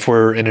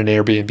we're in an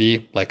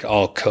Airbnb, like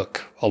I'll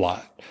cook a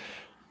lot.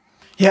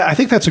 Yeah, I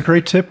think that's a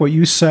great tip, what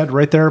you said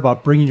right there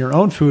about bringing your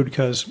own food,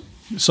 because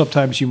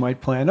sometimes you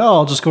might plan,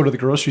 I'll just go to the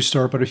grocery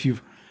store,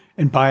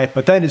 and buy it.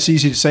 But then it's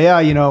easy to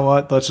say, you know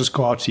what, let's just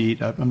go out to eat.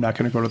 I'm not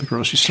going to go to the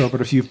grocery store. But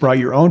if you've brought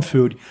your own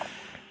food,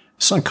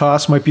 sunk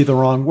cost might be the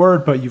wrong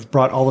word, but you've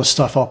brought all this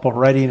stuff up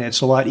already, and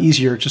it's a lot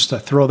easier just to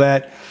throw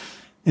that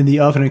in the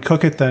oven and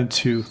cook it than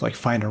to like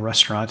find a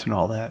restaurant and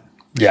all that.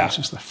 Yeah. It's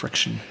just the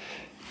friction.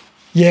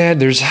 Yeah.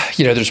 There's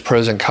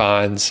pros and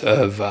cons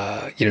of,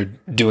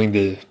 doing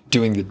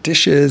the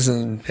dishes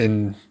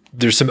and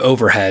there's some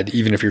overhead,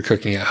 even if you're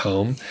cooking at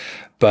home.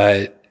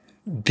 But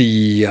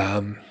the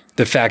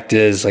fact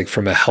is, like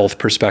from a health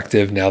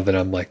perspective, now that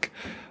I'm like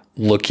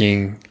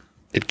looking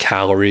at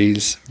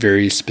calories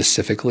very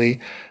specifically,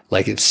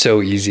 like it's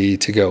so easy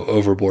to go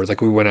overboard.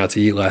 Like we went out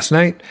to eat last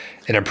night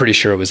and I'm pretty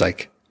sure it was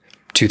like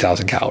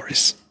 2,000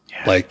 calories,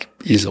 like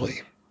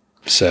easily.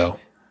 So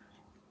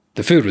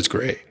the food was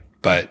great,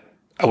 but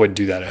I wouldn't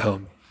do that at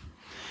home.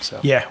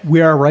 So yeah,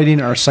 we are writing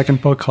our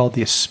second book called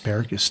The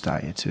Asparagus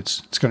Diet.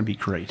 It's going to be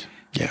great.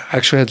 Yeah, I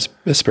actually had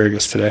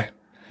asparagus today.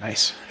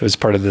 Nice. It was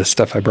part of the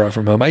stuff I brought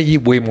from home. I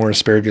eat way more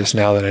asparagus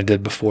now than I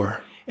did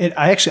before. And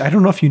I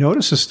don't know if you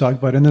noticed this, Doug,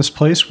 but in this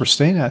place we're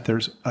staying at,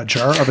 there's a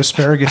jar of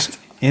asparagus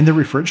In the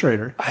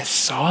refrigerator. I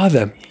saw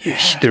them.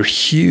 Yeah. They're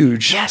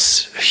huge.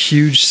 Yes.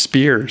 Huge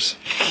spears.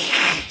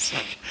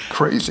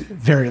 Crazy.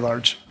 Very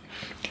large.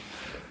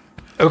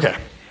 Okay.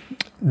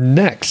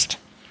 Next,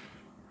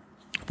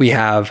 we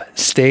have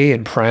stay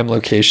in prime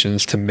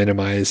locations to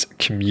minimize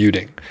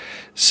commuting.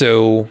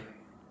 So,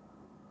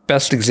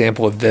 best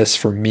example of this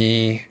for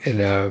me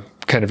in a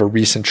kind of a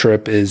recent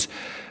trip is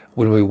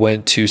when we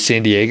went to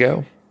San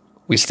Diego.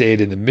 We stayed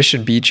in the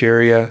Mission Beach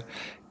area,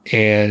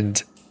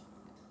 and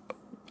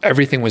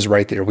everything was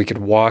right there. We could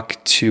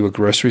walk to a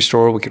grocery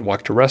store. We could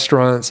walk to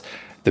restaurants.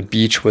 The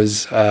beach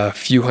was a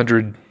few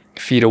hundred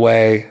feet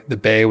away. The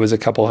bay was a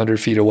couple hundred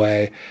feet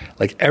away.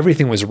 Like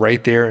everything was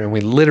right there, and we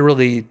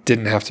literally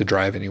didn't have to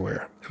drive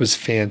anywhere. It was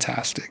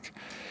fantastic.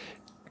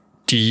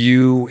 Do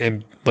you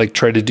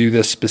try to do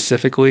this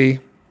specifically?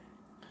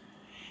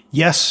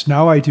 Yes,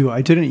 now I do.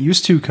 I didn't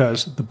used to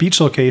because the beach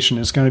location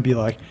is going to be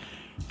like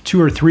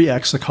 2 or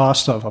 3x the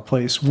cost of a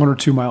place 1 or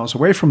 2 miles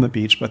away from the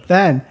beach. But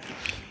then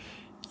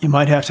you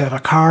might have to have a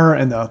car,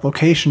 and the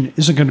location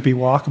isn't going to be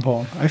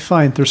walkable. I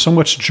find there's so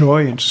much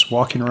joy in just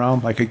walking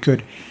around like a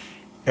good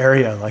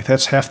area. Like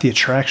that's half the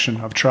attraction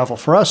of travel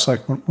for us.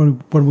 Like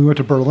when we went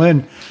to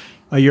Berlin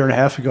a year and a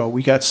half ago,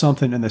 we got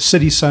something in the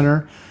city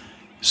center.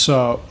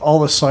 So all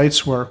the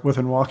sites were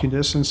within walking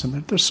distance,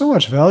 and there's so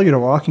much value to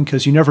walking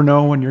because you never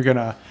know when you're going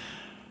to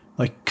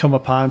like come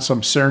upon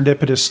some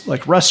serendipitous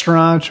like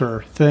restaurant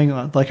or thing.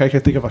 Like I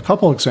could think of a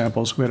couple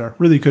examples. We had a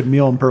really good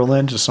meal in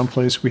Berlin, just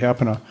someplace we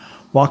happened to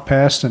walk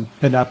past and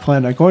had not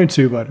planned on going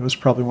to, but it was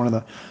probably one of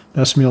the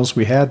best meals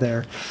we had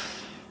there.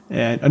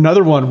 And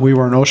another one, we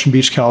were in Ocean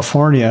Beach,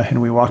 California,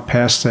 and we walked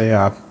past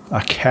a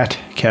cat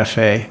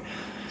cafe.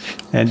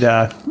 And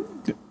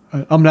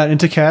I'm not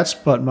into cats,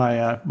 but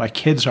my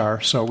kids are.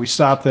 So we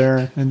stopped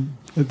there, and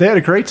they had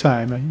a great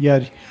time. I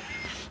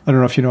don't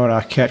know if you know what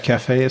a cat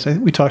cafe is. I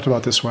think we talked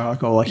about this a while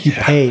ago. Like you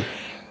pay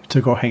to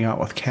go hang out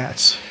with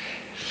cats.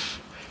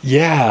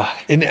 Yeah,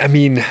 and I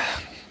mean,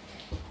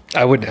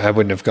 I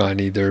wouldn't have gone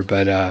either,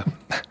 but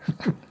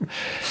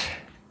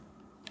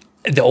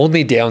the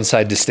only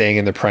downside to staying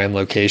in the prime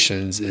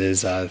locations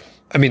is,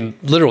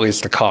 literally it's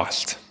the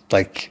cost.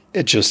 Like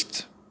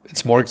it's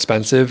more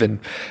expensive, and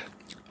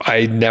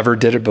I never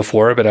did it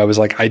before, but I was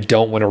like, I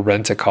don't want to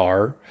rent a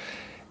car.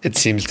 It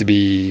seems to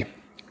be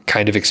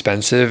kind of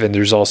expensive, and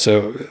there's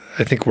also,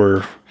 I think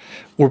we're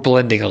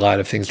blending a lot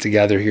of things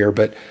together here,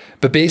 but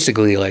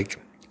basically like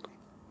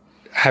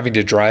having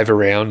to drive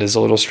around is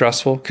a little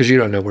stressful because you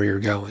don't know where you're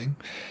going.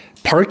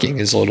 Parking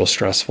is a little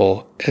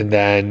stressful. And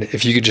then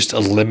if you could just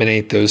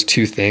eliminate those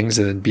two things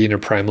and then be in a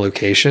prime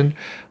location,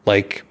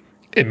 like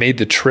it made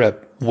the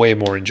trip way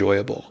more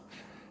enjoyable.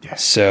 Yeah.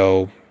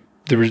 So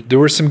there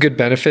were some good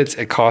benefits.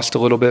 It cost a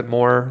little bit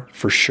more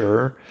for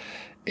sure.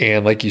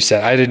 And like you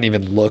said, I didn't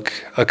even look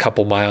a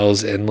couple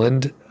miles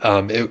inland.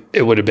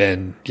 It would have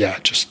been,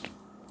 just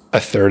a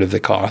third of the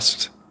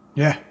cost.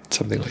 Yeah.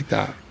 Something like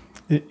that.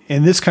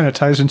 And this kind of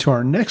ties into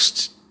our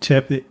next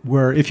tip,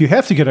 where if you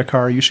have to get a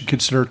car, you should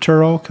consider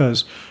Turo,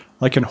 because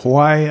like in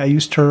Hawaii, I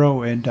use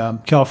Turo,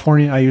 and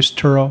California, I use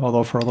Turo,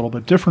 although for a little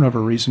bit different of a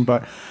reason,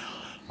 but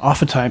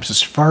oftentimes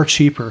it's far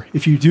cheaper.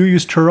 If you do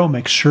use Turo,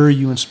 make sure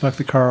you inspect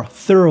the car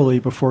thoroughly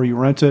before you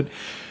rent it.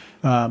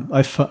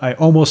 I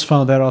almost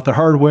found that out the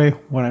hard way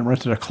when I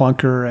rented a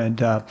clunker, and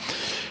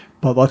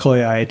but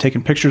luckily I had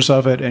taken pictures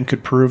of it and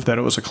could prove that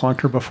it was a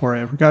clunker before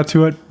I ever got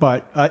to it.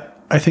 But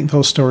I think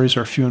those stories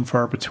are few and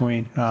far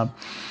between.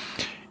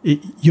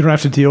 You don't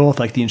have to deal with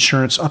like the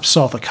insurance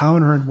upsell at the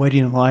counter and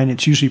waiting in line.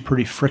 It's usually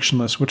pretty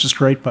frictionless, which is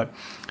great. But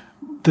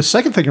the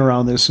second thing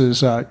around this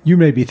is, you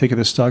may be thinking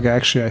this, Doug,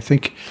 actually. I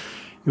think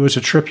it was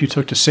a trip you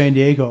took to San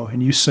Diego,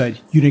 and you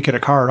said you didn't get a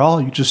car at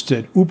all. You just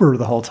did Uber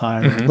the whole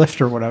time, or Lyft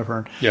or whatever.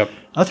 And yep.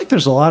 I think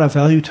there's a lot of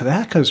value to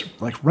that, because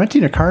like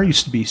renting a car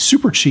used to be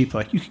super cheap.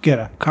 Like you could get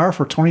a car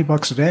for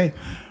 $20 a day.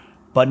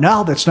 But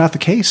now that's not the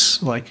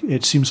case. Like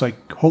it seems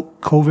like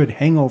COVID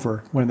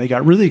hangover when they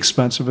got really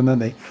expensive, and then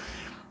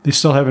they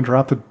still haven't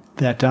dropped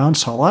that down.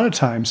 So a lot of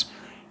times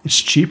it's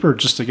cheaper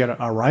just to get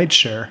a ride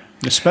share,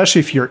 especially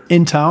if you're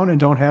in town and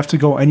don't have to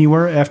go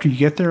anywhere after you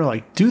get there.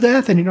 Like do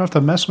that, then you don't have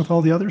to mess with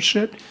all the other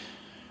shit.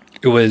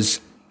 It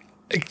was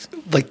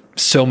like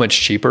so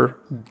much cheaper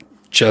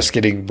just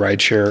getting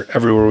ride share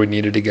everywhere we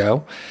needed to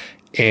go,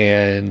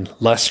 and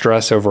less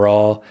stress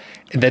overall.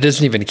 And that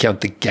doesn't even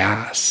count the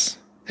gas.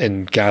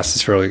 And gas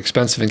is fairly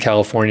expensive in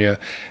California.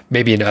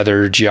 Maybe in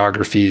other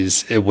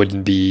geographies, it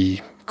wouldn't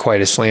be quite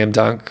a slam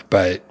dunk.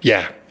 But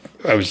yeah,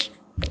 I was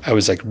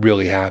like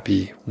really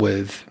happy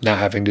with not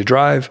having to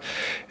drive.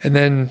 And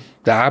then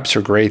the apps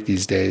are great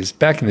these days.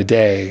 Back in the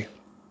day,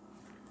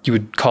 you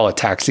would call a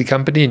taxi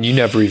company and you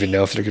never even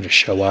know if they're going to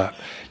show up.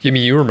 I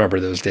mean, you remember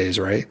those days,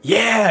 right?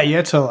 Yeah, you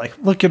had to like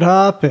look it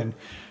up, and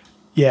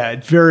yeah,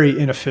 it's very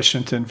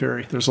inefficient, and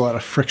there's a lot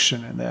of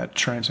friction in that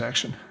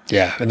transaction.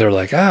 Yeah, and they're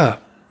like,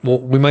 well,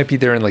 we might be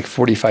there in like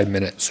 45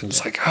 minutes. And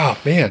it's like, oh,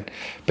 man.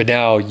 But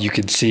now you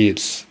can see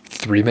it's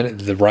 3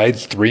 minutes. The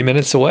ride's 3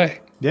 minutes away.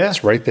 Yeah.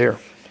 It's right there.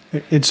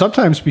 And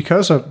sometimes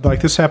because of,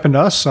 like this happened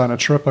to us on a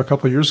trip a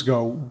couple of years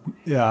ago,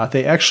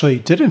 they actually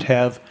didn't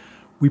have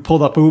we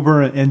pulled up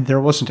Uber and there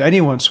wasn't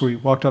anyone. So we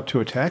walked up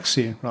to a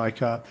taxi and we're like,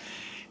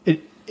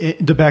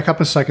 to back up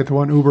a second, the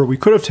one Uber we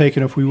could have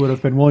taken if we would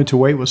have been willing to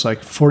wait was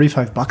like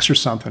 $45 or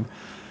something.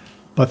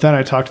 But then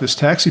I talked to this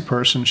taxi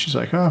person. She's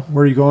like, "Oh,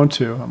 where are you going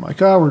to?" I'm like,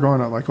 "Oh, we're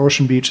going to like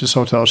Ocean Beach, this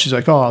hotel." She's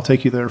like, "Oh, I'll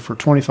take you there for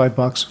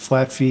 $25,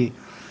 flat fee."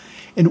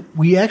 And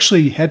we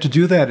actually had to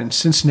do that in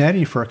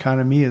Cincinnati for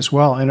economy as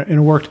well. And it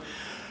worked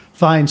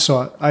fine.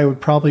 So I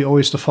would probably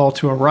always default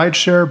to a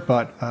rideshare,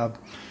 but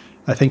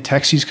I think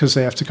taxis, because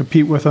they have to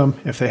compete with them,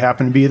 if they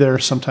happen to be there,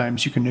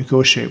 sometimes you can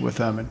negotiate with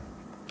them and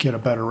get a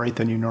better rate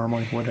than you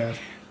normally would have.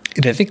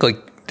 And I think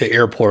like the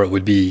airport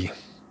would be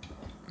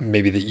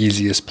maybe the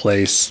easiest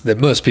place that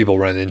most people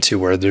run into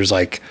where there's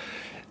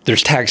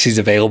taxis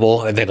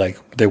available and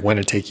they want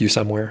to take you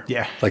somewhere.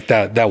 Yeah. Like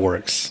that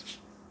works.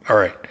 All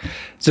right.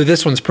 So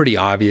this one's pretty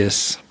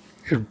obvious.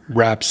 It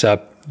wraps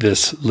up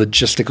this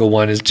logistical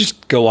one is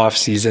just go off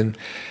season.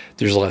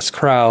 There's less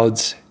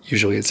crowds.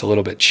 Usually it's a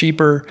little bit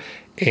cheaper.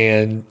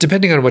 And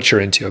depending on what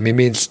you're into, I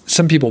mean,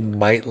 some people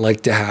might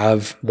like to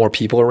have more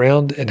people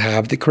around and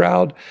have the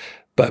crowd,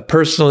 but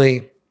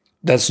personally,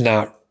 that's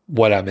not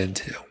what I'm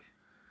into.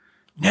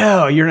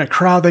 No, you're in a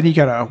crowd, then you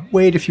got to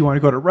wait if you want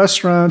to go to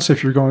restaurants.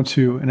 If you're going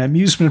to an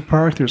amusement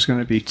park, there's going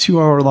to be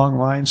 2-hour-long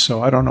lines.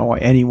 So I don't know why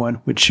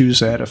anyone would choose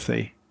that if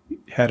they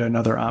had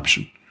another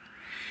option.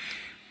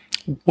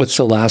 What's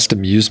the last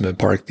amusement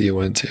park that you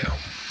went to?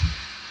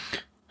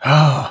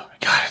 Oh,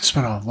 God, it's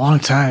been a long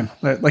time.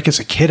 Like as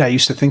a kid, I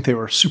used to think they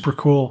were super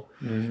cool.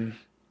 Mm-hmm.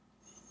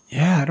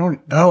 Yeah, I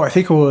don't know. I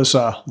think it was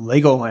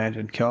Legoland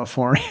in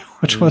California,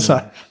 which was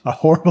a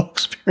horrible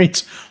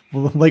experience.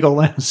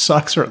 Legoland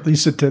sucks, or at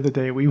least it did the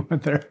day we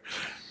went there.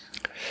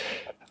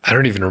 I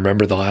don't even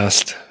remember the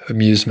last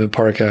amusement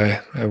park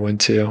I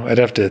went to. I'd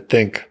have to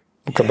think.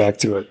 We'll come back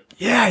to it.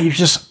 Yeah,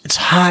 it's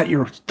hot.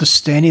 You're just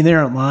standing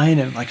there in line,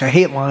 and like I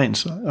hate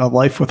lines. A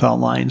life without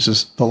lines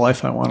is the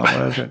life I want to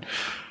live, and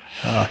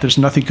there's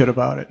nothing good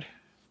about it,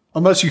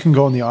 unless you can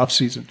go in the off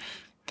season.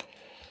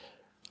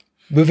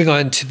 Moving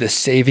on to the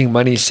saving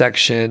money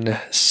section.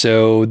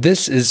 So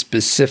this is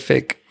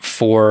specific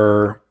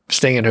for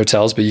staying in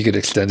hotels, but you could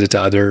extend it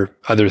to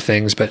other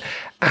things. But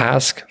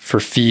ask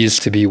for fees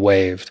to be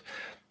waived.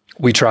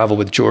 We travel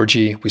with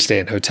Georgie. We stay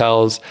in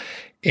hotels.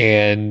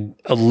 And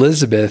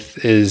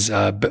Elizabeth is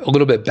a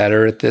little bit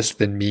better at this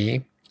than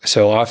me.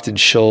 So often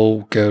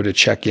she'll go to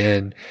check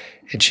in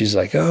and she's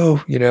like,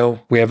 "Oh,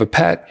 we have a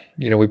pet.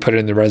 We put it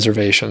in the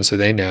reservation so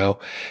they know."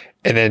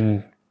 And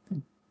then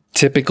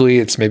typically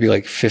it's maybe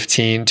like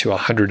 $15 to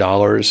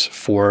 $100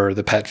 for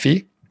the pet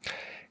fee.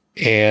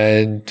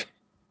 And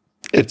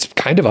it's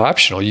kind of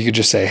optional. You could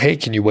just say, "Hey,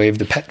 can you waive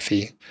the pet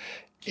fee?"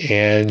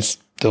 And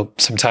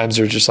sometimes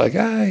they're just like,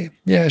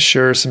 yeah,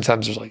 sure.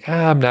 Sometimes they're like,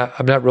 I'm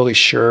not really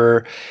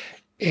sure.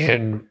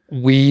 And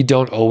we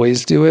don't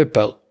always do it,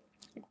 but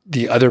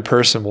the other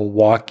person will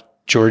walk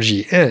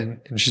Georgie in,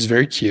 and she's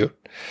very cute.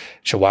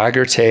 She'll wag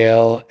her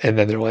tail, and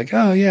then they're like,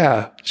 "Oh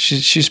yeah,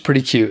 she's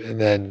pretty cute."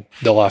 And then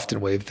they'll often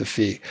waive the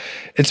fee.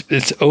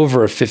 It's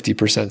over a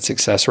 50%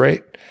 success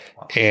rate.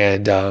 Wow.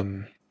 And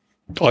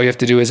all you have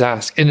to do is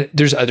ask. And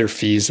there's other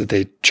fees that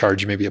they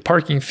charge you, maybe a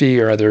parking fee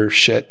or other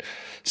shit.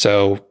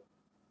 So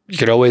you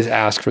could always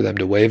ask for them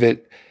to waive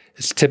it.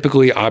 It's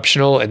typically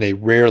optional, and they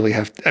rarely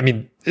have to, I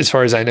mean, as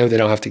far as I know, they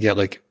don't have to get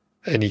like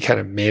any kind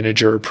of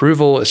manager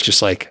approval. It's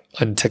just like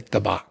untick the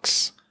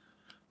box.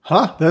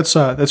 Huh?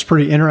 That's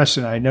pretty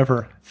interesting. I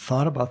never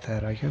thought about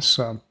that, I guess.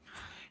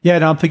 Yeah,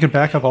 now I'm thinking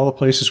back of all the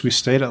places we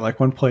stayed at. Like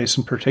one place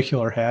in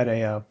particular had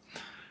a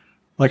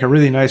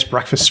really nice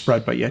breakfast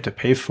spread, but you had to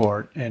pay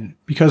for it. And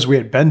because we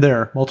had been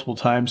there multiple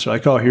times, they're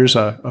like, "Oh, here's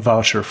a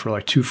voucher for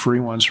like 2 free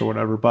ones or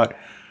whatever." But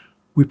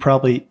we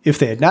probably, if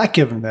they had not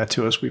given that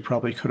to us, we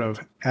probably could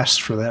have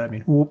asked for that. I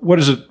mean,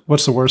 what's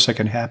the worst that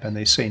can happen?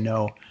 They say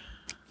no.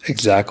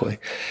 Exactly.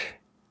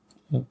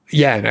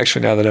 Yeah. And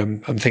actually, now that I'm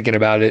thinking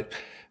about it,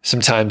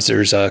 sometimes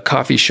there's a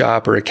coffee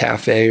shop or a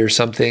cafe or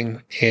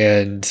something,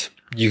 and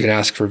you can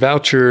ask for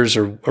vouchers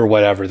or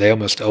whatever. They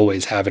almost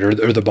always have it,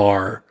 or the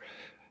bar.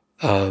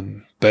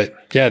 But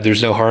yeah,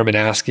 there's no harm in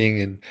asking.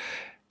 And,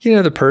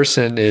 the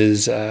person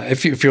is,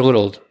 if you're a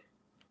little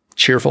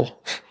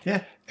cheerful,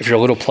 yeah. If you're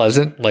a little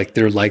pleasant, like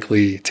they're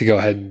likely to go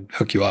ahead and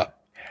hook you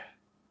up.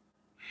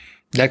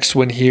 Next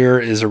one here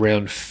is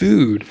around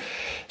food.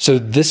 So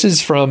this is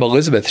from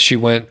Elizabeth. She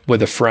went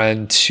with a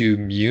friend to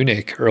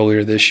Munich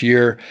earlier this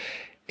year,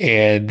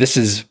 and this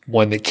is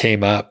one that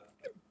came up.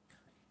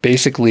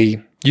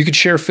 Basically, you could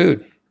share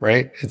food,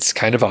 right? It's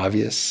kind of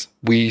obvious.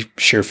 We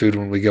share food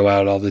when we go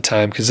out all the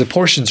time because the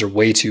portions are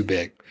way too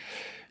big.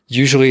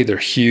 Usually they're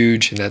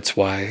huge, and that's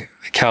why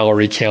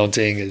calorie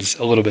counting is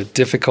a little bit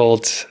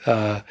difficult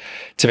to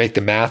make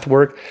the math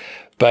work.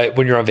 But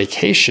when you're on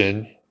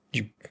vacation,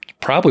 you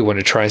probably want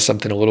to try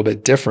something a little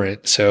bit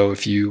different. So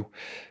if you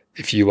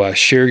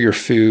share your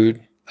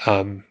food,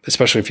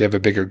 especially if you have a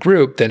bigger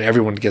group, then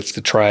everyone gets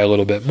to try a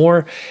little bit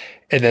more.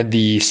 And then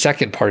the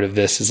second part of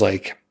this is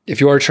like,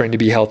 if you are trying to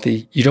be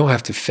healthy, you don't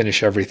have to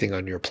finish everything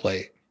on your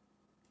plate.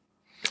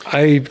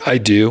 I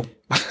do.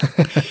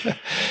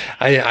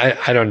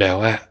 I don't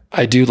know.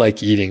 I do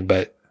like eating,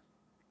 but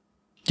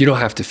you don't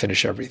have to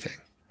finish everything.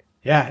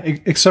 Yeah,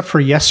 except for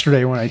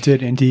yesterday when I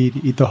did indeed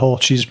eat the whole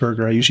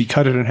cheeseburger. I usually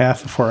cut it in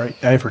half before I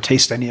ever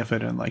taste any of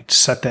it and like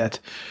set that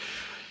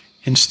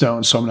in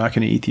stone, so I'm not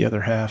going to eat the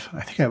other half.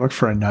 I think I looked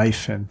for a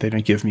knife and they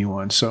didn't give me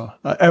one. So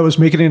I was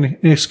making an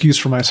excuse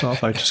for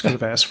myself. I just could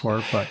have asked for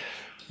it, but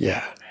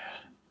yeah.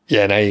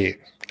 Yeah, and I eat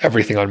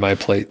everything on my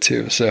plate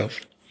too. So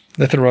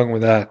nothing wrong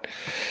with that.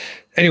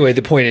 Anyway,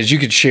 the point is you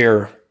could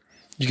share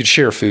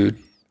food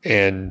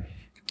and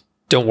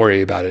don't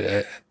worry about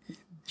it.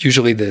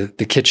 Usually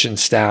the kitchen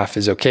staff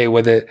is okay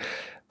with it.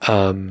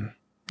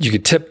 You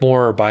could tip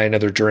more or buy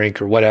another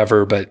drink or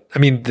whatever. But I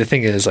mean, the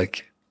thing is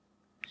like,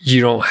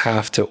 you don't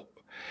have to,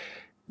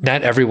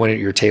 not everyone at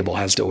your table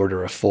has to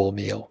order a full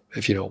meal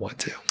if you don't want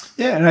to.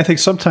 Yeah. And I think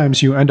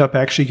sometimes you end up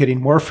actually getting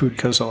more food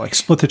because they'll like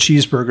split the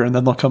cheeseburger and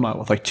then they'll come out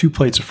with like 2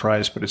 plates of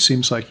fries. But it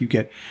seems like you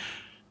get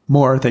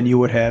more than you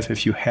would have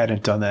if you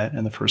hadn't done that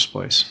in the first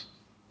place.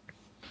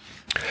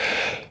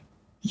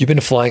 You've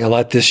been flying a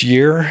lot this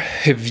year.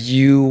 Have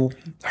you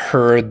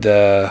heard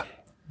the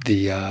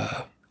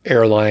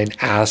airline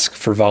ask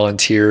for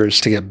volunteers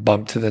to get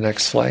bumped to the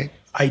next flight?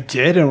 I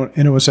did, and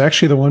it was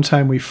actually the one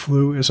time we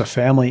flew as a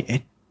family.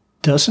 It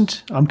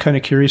doesn't. I'm kind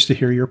of curious to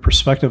hear your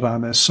perspective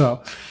on this.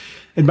 So,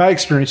 in my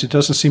experience, it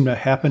doesn't seem to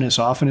happen as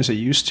often as it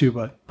used to.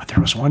 But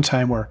there was one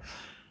time where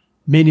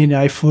Minnie and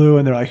I flew,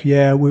 and they're like,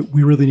 "Yeah,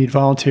 we really need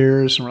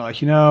volunteers," and we're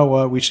like, "You know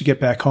what? We should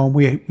get back home."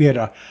 We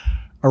had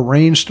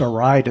arranged a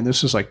ride, and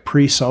this is like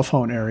pre-cell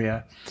phone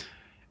era.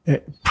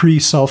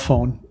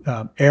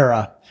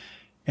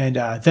 And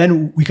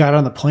then we got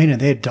on the plane, and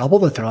they had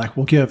doubled it. They're like,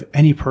 "We'll give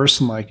any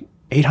person like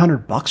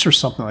 $800 or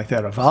something like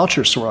that, a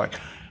voucher." So we're like,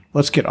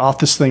 let's get off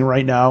this thing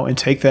right now and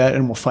take that,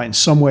 and we'll find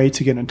some way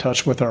to get in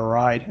touch with our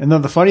ride. And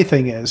then the funny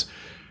thing is,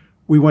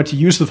 we went to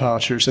use the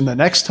vouchers, and the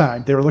next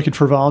time they were looking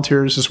for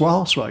volunteers as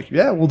well. So we're like,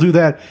 yeah, we'll do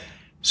that.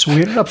 So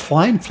we ended up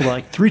flying for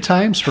like 3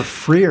 times for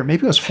free, or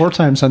maybe it was 4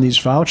 times on these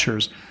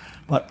vouchers.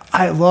 But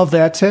I love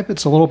that tip.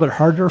 It's a little bit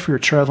harder if you're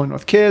traveling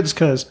with kids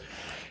because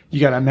you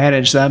got to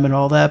manage them and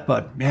all that.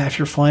 But man, if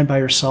you're flying by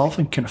yourself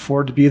and can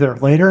afford to be there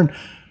later, and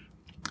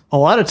a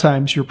lot of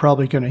times you're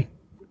probably going to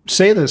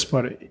say this,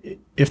 but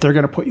if they're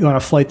going to put you on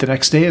a flight the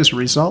next day as a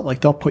result,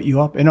 like they'll put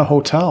you up in a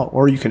hotel,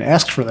 or you can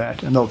ask for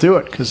that and they'll do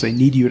it because they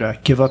need you to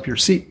give up your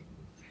seat.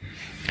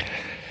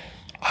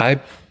 I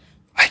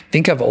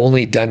think I've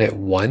only done it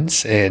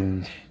once,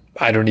 and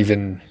I don't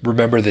even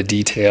remember the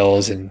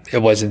details, and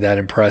it wasn't that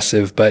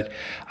impressive. But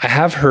I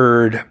have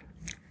heard,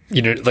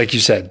 like you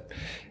said,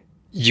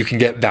 you can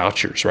get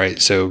vouchers, right?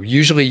 So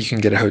usually you can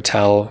get a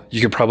hotel.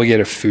 You could probably get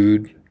a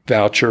food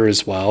voucher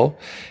as well.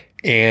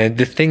 And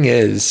the thing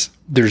is,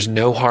 there's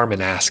no harm in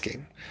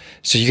asking.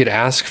 So you could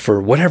ask for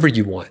whatever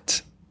you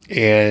want.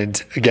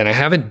 And again, I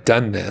haven't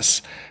done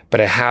this, but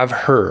I have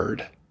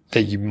heard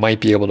that you might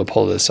be able to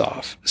pull this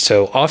off.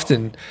 So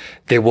often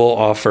they will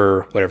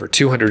offer whatever,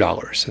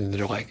 $200. And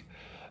they're like,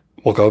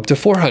 we'll go up to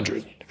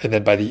 $400. And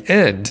then by the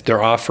end,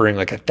 they're offering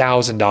like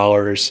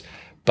 $1,000,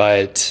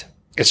 but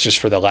it's just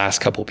for the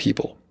last couple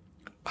people.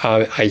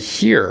 I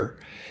hear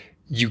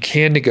you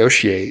can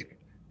negotiate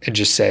and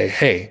just say,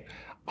 hey,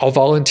 I'll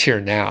volunteer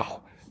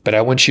now, but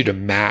I want you to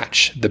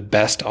match the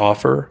best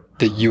offer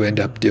that you end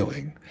up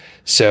doing.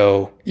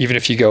 So even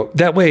if you go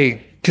that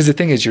way, because the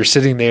thing is, you're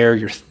sitting there,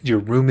 you're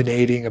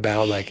ruminating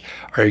about like,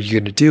 are you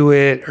going to do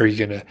it? Are you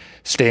going to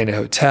stay in a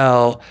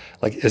hotel?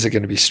 Like, is it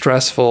going to be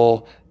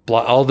stressful?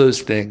 Blah, all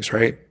those things,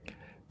 right?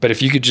 But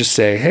if you could just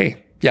say,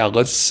 hey, yeah,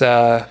 let's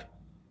go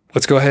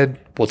ahead.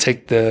 We'll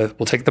take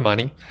the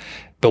money,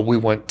 but we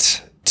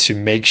want to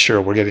make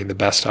sure we're getting the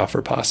best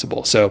offer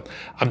possible. So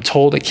I'm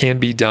told it can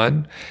be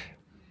done.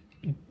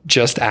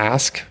 Just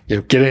ask,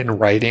 get it in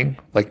writing,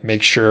 like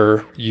make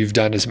sure you've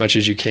done as much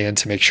as you can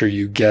to make sure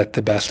you get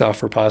the best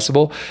offer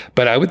possible.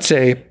 But I would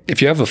say if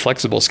you have a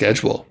flexible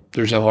schedule,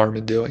 there's no harm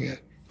in doing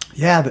it.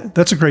 Yeah,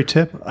 that's a great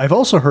tip. I've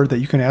also heard that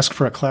you can ask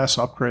for a class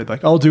upgrade.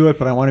 Like, I'll do it,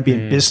 but I want to be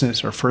in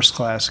business or first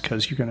class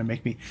because you're going to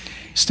make me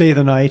stay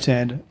the night.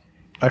 And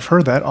I've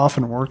heard that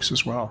often works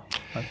as well.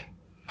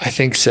 I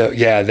think so.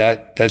 Yeah,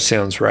 that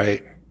sounds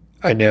right.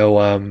 I know.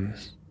 I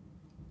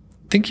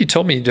think you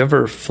told me you've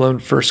never flown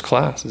first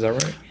class. Is that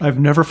right? I've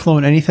never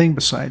flown anything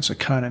besides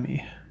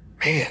economy.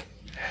 Man,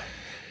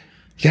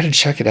 you got to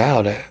check it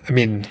out. I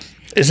mean,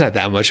 it's not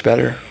that much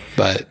better,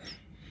 but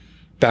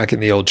back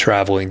in the old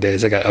traveling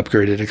days, I got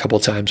upgraded a couple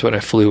of times when I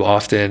flew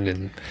often,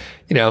 and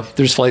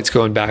there's flights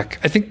going back.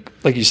 I think,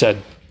 like you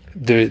said,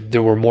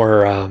 there were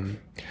more.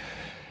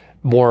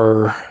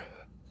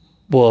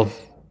 Well,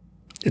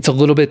 it's a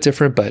little bit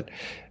different, but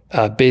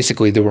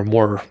basically there were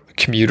more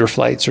commuter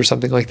flights or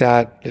something like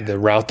that in the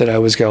route that I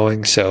was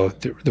going. So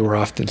there were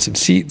often some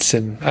seats,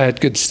 and I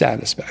had good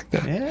status back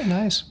then. Yeah,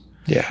 nice.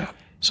 Yeah.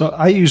 So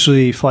I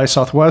usually fly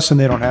Southwest, and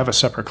they don't have a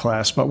separate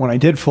class. But when I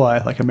did fly,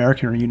 like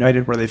American or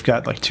United, where they've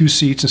got like 2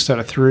 seats instead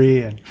of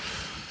 3, and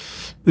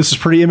this is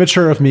pretty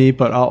immature of me,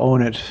 but I'll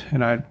own it,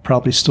 and I'd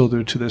probably still do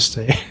it to this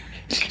day.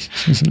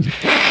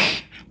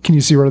 Can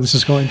you see where this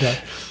is going, Doug?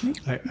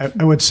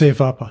 I would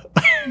save up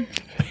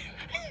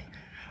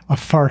a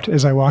fart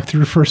as I walk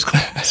through first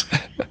class.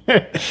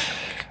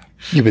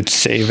 You would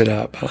save it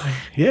up. Huh?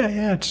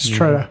 Yeah. Just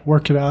try to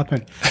work it up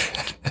and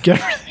get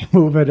everything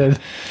moving. And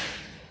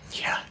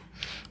yeah,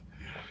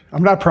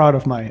 I'm not proud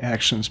of my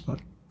actions, but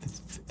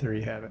there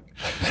you have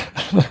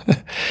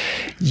it.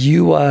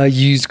 You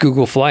use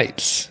Google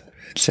Flights,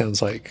 it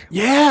sounds like.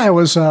 Yeah, it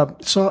was.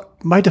 So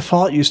my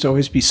default used to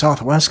always be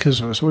Southwest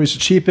because it was always the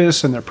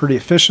cheapest and they're pretty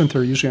efficient.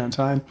 They're usually on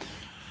time.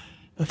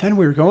 But then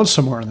we were going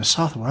somewhere and the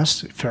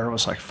Southwest fare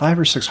was like $500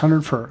 or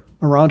 $600 for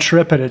a round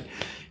trip, and it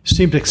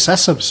seemed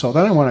excessive. So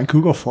then I went on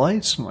Google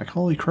Flights. I'm like,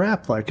 holy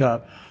crap! Like,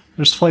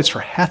 there's flights for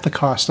half the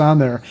cost on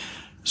there.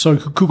 So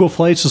Google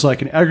Flights is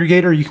like an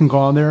aggregator. You can go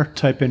on there,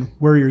 type in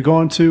where you're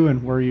going to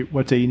and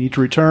what day you need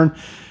to return,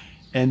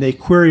 and they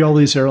query all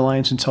these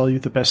airlines and tell you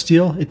the best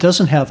deal. It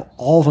doesn't have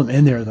all of them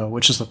in there though,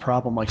 which is the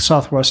problem. Like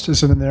Southwest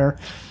isn't in there,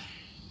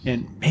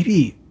 and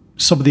maybe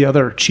some of the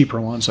other cheaper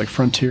ones like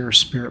Frontier or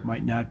Spirit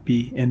might not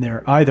be in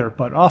there either.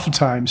 But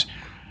oftentimes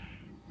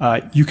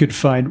you could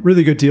find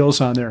really good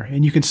deals on there,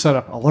 and you can set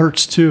up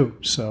alerts too.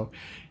 So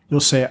you'll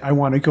say, I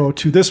want to go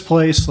to this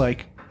place,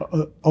 like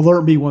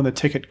alert me when the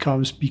ticket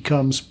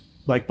becomes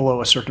like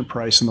below a certain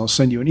price, and they'll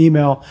send you an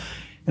email,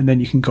 and then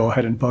you can go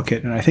ahead and book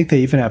it. And I think they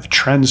even have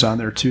trends on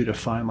there too to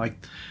find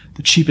like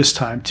the cheapest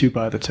time to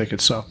buy the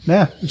ticket. So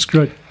yeah, it's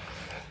good.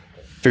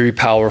 Very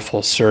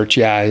powerful search.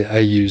 Yeah, I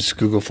use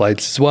Google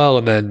Flights as well.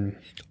 And then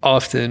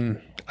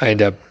often I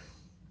end up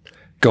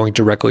going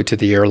directly to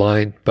the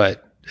airline,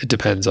 but it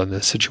depends on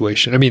the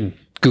situation. I mean,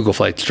 Google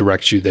Flights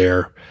directs you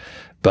there,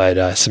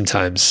 but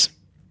sometimes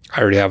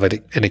I already have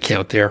an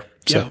account there.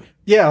 So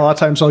yeah, a lot of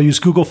times I'll use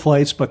Google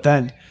Flights, but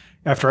then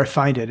after I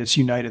find it, it's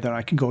United, then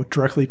I can go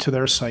directly to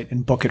their site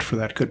and book it for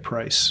that good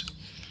price.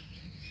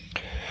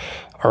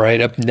 All right,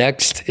 up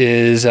next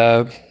is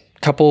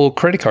couple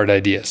credit card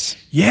ideas.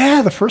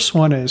 Yeah, the first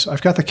one is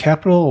I've got the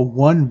Capital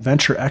One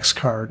Venture X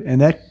card,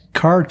 and that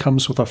card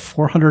comes with a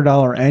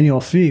 $400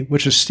 annual fee,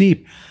 which is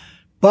steep,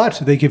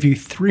 but they give you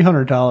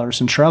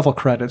 $300 in travel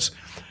credits.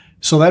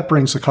 So that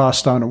brings the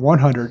cost down to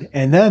 $100,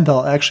 and then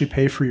they'll actually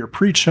pay for your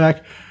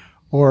pre-check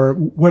or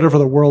whatever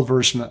the world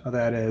version of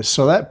that is.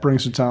 So that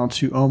brings it down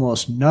to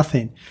almost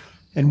nothing.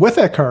 And with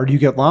that card, you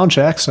get lounge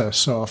access.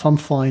 So if I'm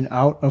flying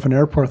out of an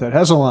airport that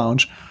has a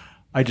lounge,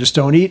 I just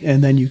don't eat,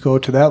 and then you go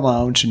to that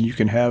lounge and you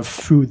can have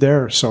food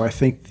there. So I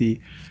think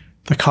the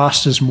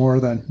cost is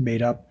more than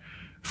made up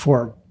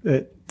for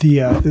it.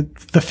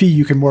 The fee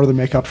you can more than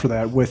make up for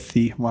that with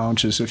the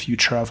lounges if you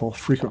travel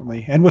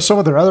frequently, and with some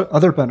of their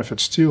other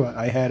benefits too.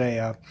 I had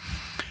I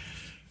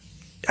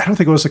don't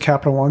think it was a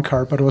Capital One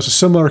card, but it was a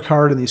similar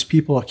card, and these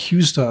people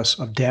accused us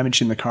of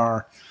damaging the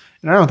car,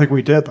 and I don't think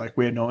we did. Like,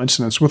 we had no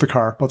incidents with the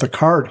car, but the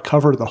card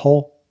covered the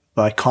whole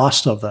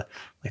cost of the.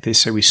 Like they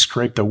say, we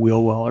scraped the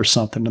wheel well or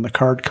something, and the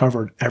card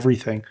covered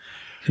everything.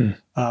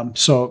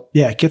 So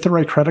yeah, get the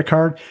right credit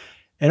card.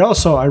 And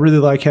also, I really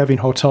like having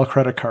hotel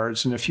credit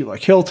cards. And if you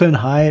like Hilton,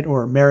 Hyatt,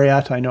 or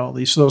Marriott, I know at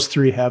least those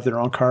three have their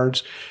own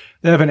cards.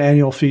 They have an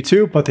annual fee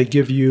too, but they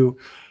give you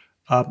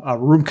a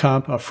room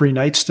comp, a free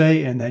night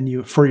stay, and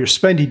then for your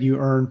spending, you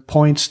earn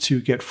points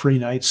to get free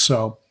nights.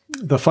 So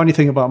the funny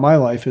thing about my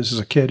life is, as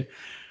a kid,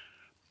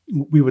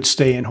 we would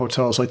stay in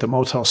hotels like the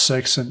Motel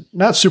 6 and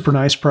not super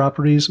nice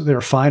properties. They were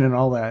fine and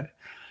all that.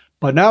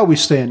 But now we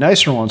stay in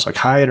nicer ones like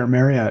Hyatt or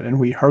Marriott, and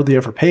we hardly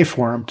ever pay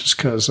for them just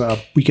because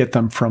we get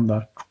them from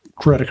the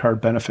credit card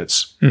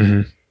benefits.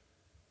 Mm-hmm.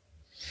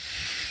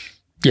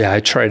 Yeah,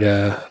 I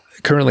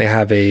currently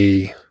have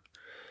a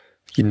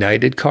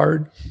United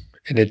card,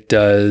 and it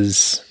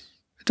does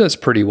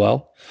pretty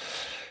well.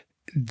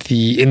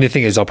 The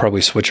thing is, I'll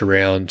probably switch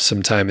around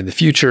sometime in the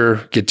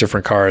future, get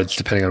different cards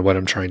depending on what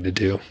I'm trying to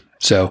do.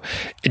 So,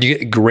 and you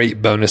get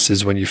great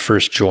bonuses when you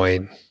first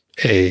join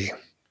a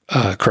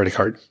credit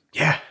card.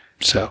 Yeah.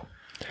 So,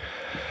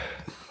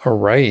 all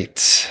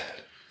right.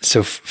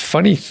 So,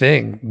 funny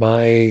thing,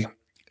 my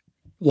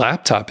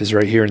laptop is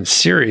right here, and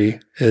Siri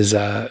is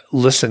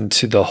listened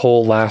to the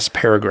whole last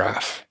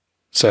paragraph.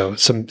 So,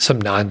 some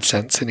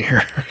nonsense in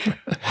here.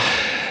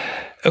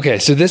 Okay,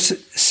 so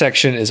this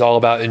section is all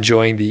about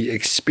enjoying the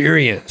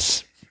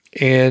experience.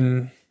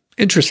 And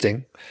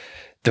interesting.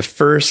 The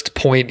first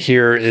point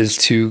here is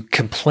to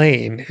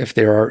complain if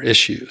there are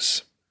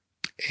issues.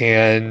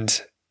 And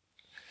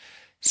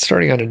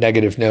starting on a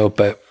negative note,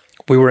 but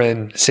we were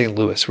in St.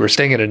 Louis. We were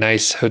staying at a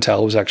nice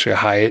hotel. It was actually a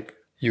Hyatt.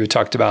 You had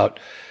talked about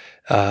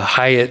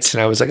Hyatts,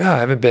 and I was like, I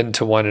haven't been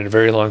to one in a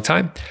very long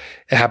time.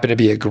 It happened to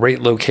be a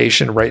great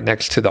location right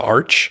next to the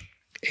Arch.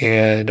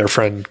 And our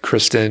friend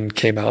Kristen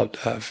came out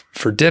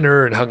for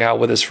dinner and hung out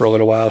with us for a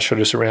little while, showed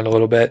us around a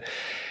little bit.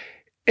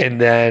 And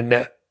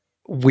then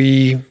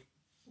we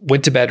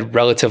went to bed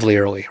relatively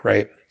early,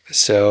 right?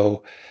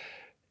 So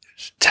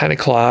 10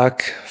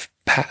 o'clock,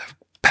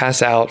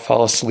 pass out,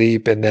 fall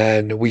asleep, and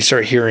then we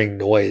start hearing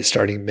noise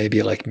starting maybe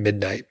at like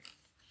midnight.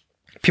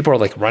 People are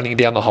like running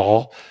down the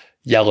hall,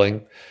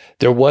 yelling.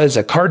 There was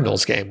a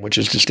Cardinals game, which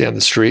is just down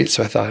the street.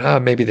 So I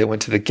thought, maybe they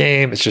went to the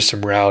game. It's just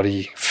some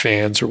rowdy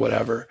fans or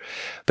whatever.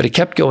 But it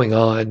kept going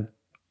on.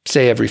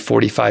 say every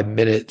 45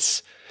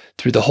 minutes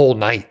through the whole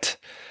night.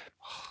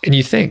 And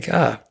you think,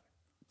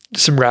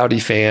 some rowdy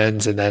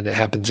fans, and then it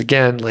happens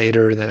again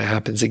later, and then it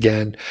happens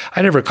again.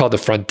 I never called the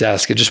front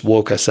desk. It just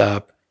woke us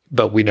up,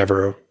 but we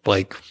never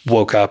like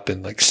woke up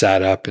and like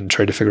sat up and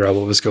tried to figure out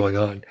what was going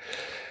on.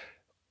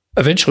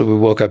 Eventually we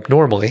woke up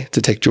normally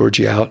to take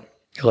Georgie out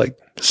at like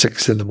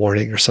 6 a.m.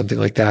 or something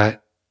like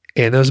that.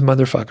 And those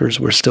motherfuckers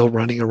were still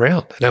running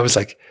around. And I was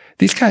like,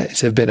 these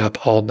guys have been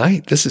up all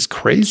night. This is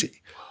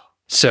crazy.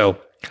 So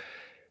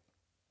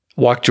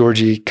walk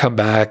Georgie, come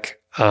back.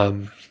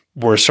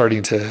 We're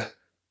starting to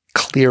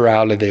clear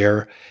out of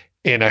there.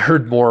 And I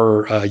heard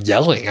more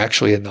yelling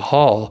actually in the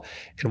hall.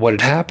 And what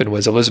had happened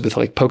was Elizabeth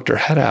like poked her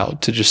head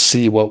out to just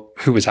see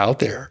who was out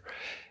there.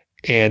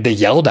 And they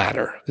yelled at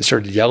her. They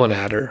started yelling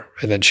at her.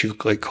 And then she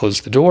like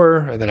closed the door.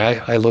 And then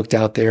I looked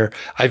out there.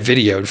 I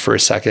videoed for a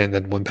second and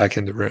then went back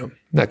in the room.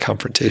 Not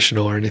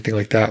confrontational or anything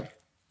like that.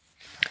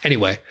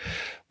 Anyway,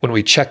 when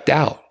we checked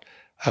out,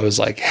 I was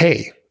like,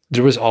 hey,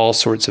 there was all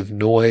sorts of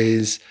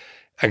noise.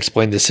 I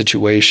explained the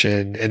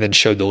situation and then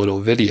showed the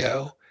little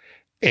video.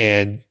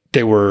 And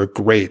they were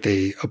great.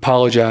 They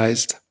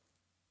apologized.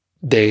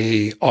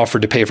 They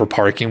offered to pay for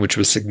parking, which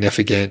was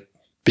significant,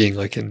 being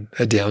like in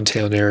a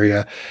downtown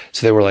area.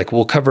 So they were like,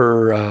 we'll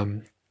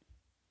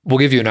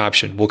give you an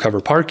option. We'll cover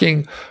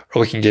parking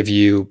or we can give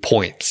you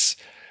points.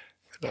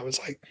 And I was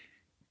like,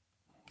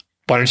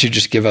 why don't you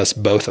just give us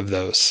both of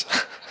those?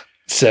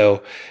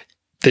 So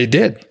they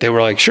did. They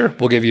were like, sure,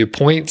 we'll give you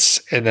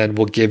points and then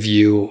we'll give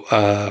you,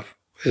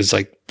 it's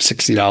like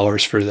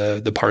 $60 for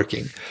the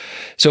parking.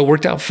 So it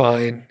worked out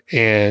fine.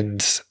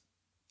 And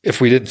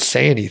if we didn't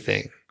say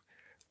anything,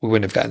 we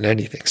wouldn't have gotten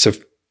anything. So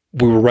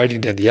we were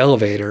riding down the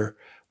elevator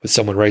with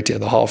someone right down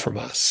the hall from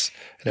us.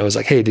 And I was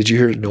like, hey, did you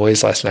hear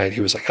noise last night?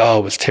 He was like, oh,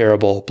 it was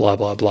terrible, blah,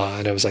 blah, blah.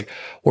 And I was like,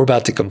 we're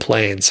about to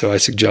complain. So I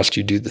suggest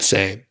you do the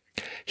same.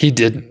 He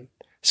didn't.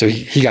 So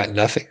he got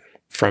nothing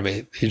from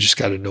it. He just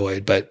got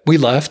annoyed. But we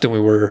left and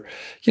we were,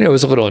 it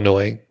was a little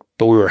annoying,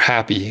 but we were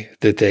happy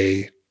that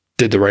they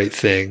did the right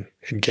thing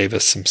and gave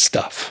us some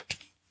stuff.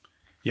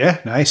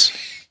 Yeah, nice.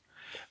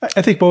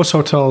 I think most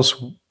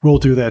hotels will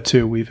do that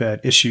too. We've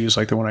had issues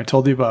like the one I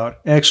told you about.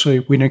 Actually,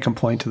 we didn't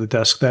complain to the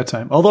desk that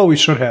time, although we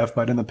should have,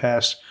 but in the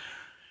past,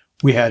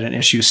 we had an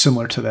issue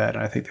similar to that.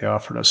 And I think they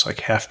offered us like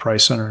half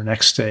price on our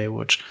next stay,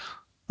 which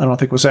I don't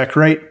think was that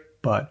great.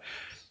 But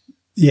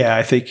yeah,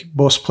 I think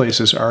most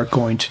places are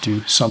going to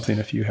do something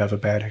if you have a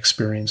bad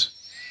experience.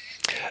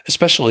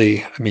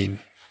 Especially,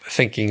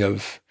 thinking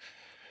of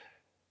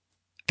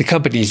the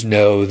companies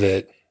know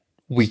that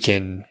we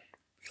can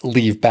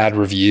leave bad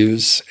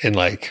reviews, and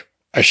like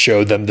I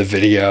showed them the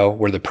video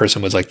where the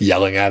person was like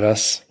yelling at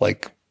us,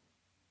 like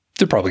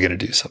they're probably going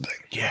to do something.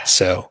 Yeah.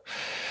 So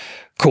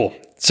cool.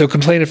 So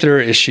complain if there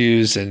are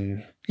issues.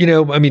 And,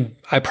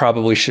 I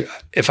probably should,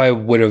 if I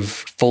would have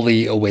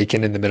fully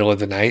awakened in the middle of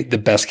the night, the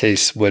best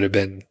case would have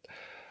been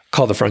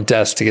call the front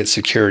desk to get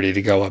security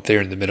to go up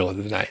there in the middle of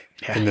the night.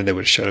 Yeah. And then they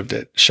would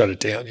have shut it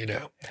down,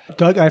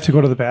 Doug, I have to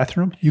go to the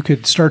bathroom. You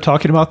could start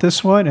talking about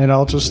this one and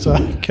I'll just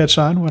catch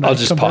on when I'll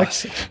just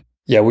pause. Back.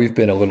 Yeah, we've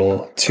been a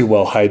little too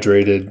well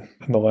hydrated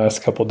in the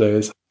last couple of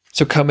days.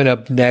 So coming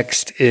up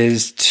next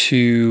is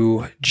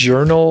to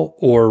journal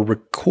or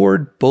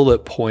record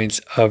bullet points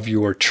of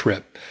your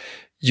trip.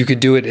 You can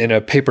do it in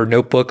a paper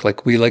notebook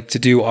like we like to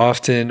do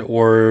often,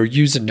 or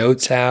use a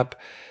notes app,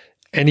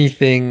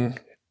 anything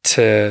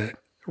to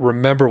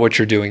remember what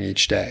you're doing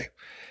each day.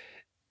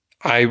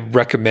 I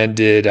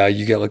recommended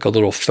you get like a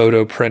little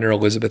photo printer.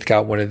 Elizabeth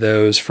got one of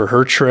those for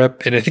her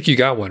trip. And I think you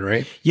got one,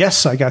 right?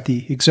 Yes, I got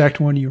the exact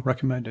one you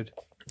recommended.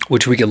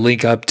 Which we can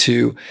link up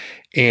to.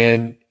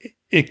 And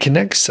it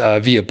connects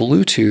via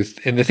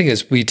Bluetooth. And the thing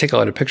is, we take a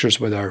lot of pictures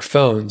with our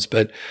phones,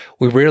 but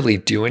we rarely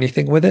do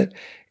anything with it.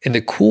 And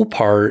the cool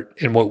part,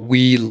 and what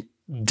we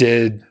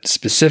did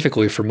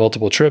specifically for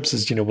multiple trips,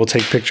 is, we'll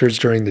take pictures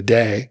during the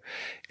day.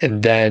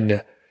 And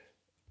then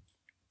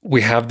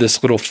we have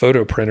this little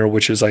photo printer,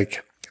 which is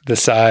like the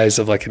size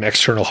of like an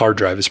external hard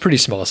drive. It's pretty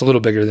small. It's a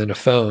little bigger than a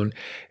phone.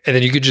 And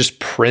then you could just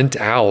print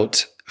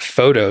out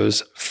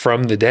photos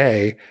from the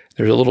day.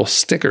 There's little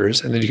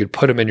stickers, and then you could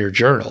put them in your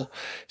journal.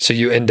 So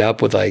you end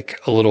up with like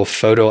a little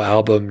photo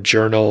album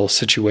journal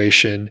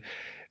situation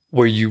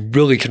where you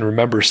really can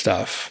remember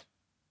stuff.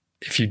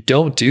 If you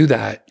don't do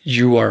that,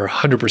 you are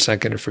 100%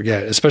 going to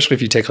forget, especially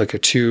if you take like a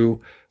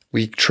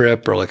 2-week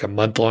trip or like a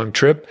month-long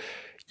trip.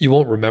 You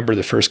won't remember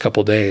the first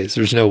couple of days.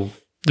 There's no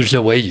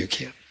way you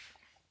can.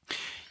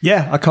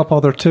 Yeah, a couple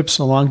other tips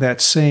along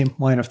that same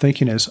line of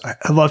thinking is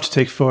I love to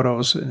take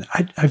photos. And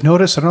I've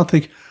noticed, I don't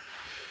think,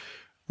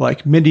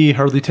 like Mindy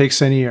hardly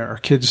takes any, or our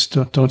kids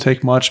don't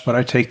take much, but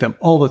I take them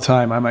all the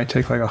time. I might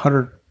take like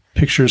 100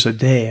 pictures a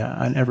day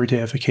on every day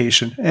of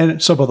vacation.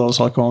 And some of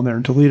those I'll go in there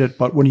and delete it.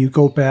 But when you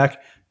go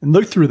back and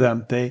look through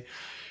them, they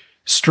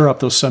stir up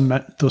those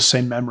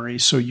same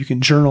memories. So you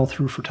can journal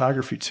through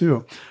photography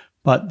too.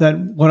 But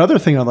then one other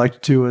thing I like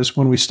to do is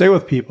when we stay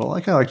with people,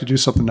 I like to do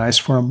something nice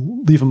for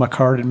them, leave them a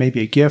card and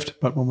maybe a gift.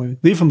 But when we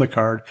leave them the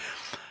card,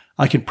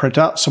 I can print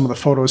out some of the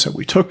photos that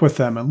we took with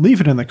them and leave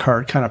it in the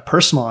card, kind of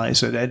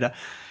personalize it. And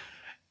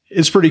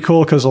it's pretty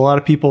cool because a lot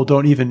of people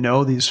don't even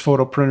know these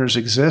photo printers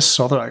exist.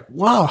 So they're like,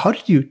 wow, how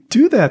did you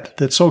do that?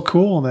 That's so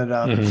cool. And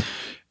then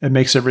it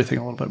makes everything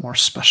a little bit more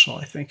special,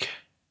 I think.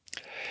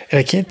 And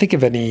I can't think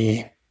of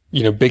any,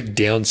 big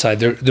downside.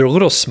 They're a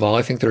little small.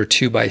 I think they're a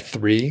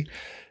 2x3.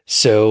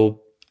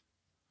 So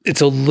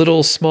it's a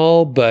little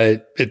small,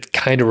 but it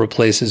kind of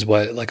replaces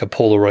what like a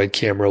Polaroid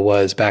camera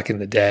was back in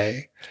the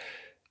day.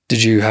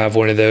 Did you have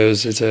one of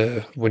those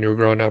when you were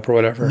growing up or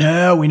whatever?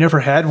 No, we never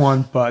had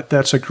one, but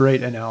that's a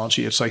great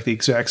analogy. It's like the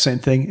exact same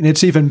thing. And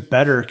it's even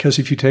better because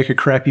if you take a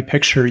crappy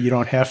picture, you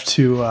don't have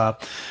to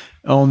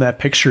own that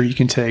picture. You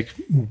can take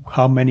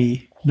how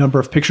many number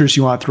of pictures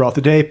you want throughout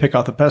the day, pick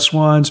out the best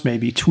ones,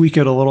 maybe tweak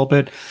it a little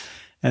bit,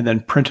 and then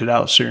print it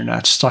out so you're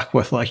not stuck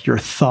with like your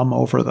thumb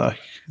over the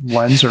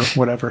lens or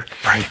whatever.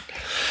 Right.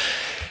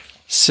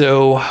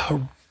 So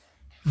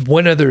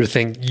one other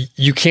thing,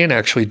 you can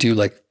actually do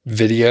like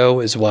video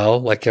as well.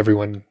 Like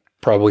everyone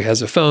probably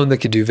has a phone that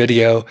could do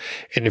video.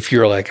 And if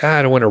you're like,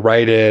 I don't want to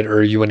write it,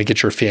 or you want to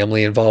get your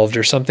family involved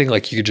or something,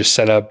 like you could just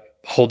set up,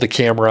 hold the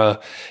camera,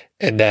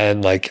 and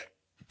then like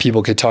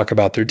people could talk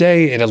about their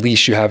day, and at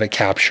least you have it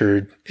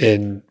captured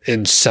in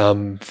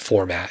some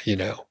format,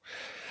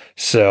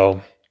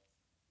 So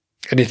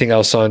anything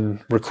else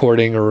on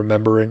recording or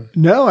remembering?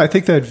 No, I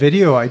think that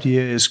video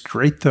idea is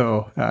great,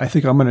 though. I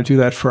think I'm going to do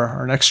that for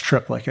our next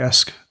trip. Like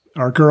ask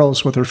our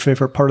girls what their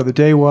favorite part of the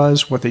day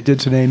was, what they did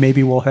today.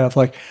 Maybe we'll have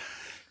like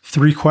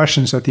 3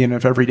 questions at the end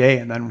of every day.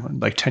 And then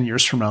like 10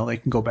 years from now, they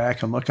can go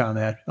back and look on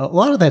that. A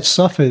lot of that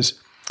stuff is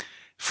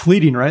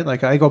fleeting, right?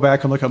 Like I go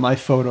back and look at my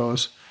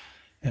photos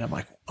and I'm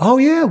like, oh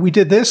yeah, we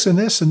did this and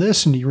this and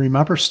this. And you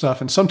remember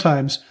stuff. And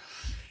sometimes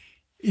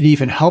it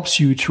even helps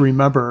you to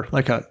remember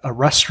like a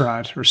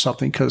restaurant or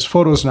something, because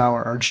photos now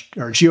are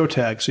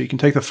geotagged. So you can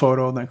take the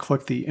photo and then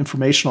click the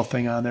informational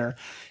thing on there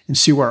and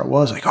see where it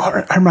was. Like,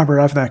 oh, I remember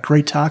having that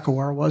great taco.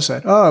 Where was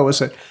that? Oh, it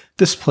was at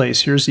this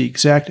place. Here's the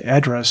exact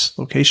address,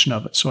 location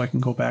of it, so I can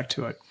go back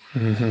to it.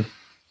 Mm-hmm.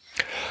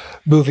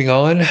 Moving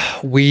on,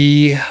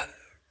 we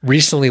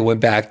recently went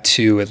back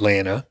to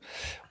Atlanta.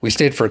 We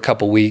stayed for a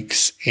couple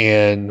weeks,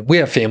 and we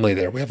have family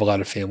there. We have a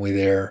lot of family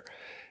there.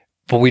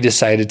 But we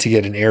decided to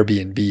get an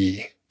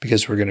Airbnb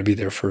because we're going to be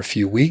there for a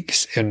few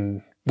weeks,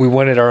 and we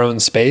wanted our own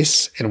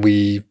space, and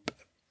we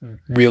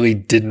really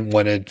didn't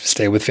want to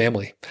stay with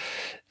family.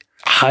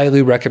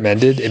 Highly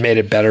recommended. It made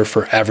it better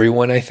for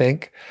everyone, I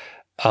think.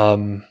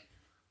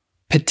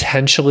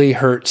 Potentially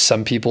hurt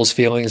some people's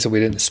feelings that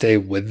we didn't stay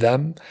with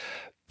them,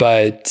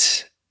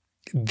 but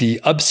the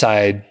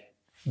upside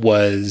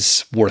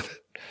was worth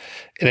it.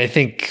 And I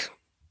think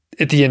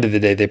at the end of the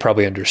day, they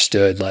probably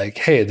understood like,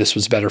 hey, this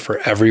was better for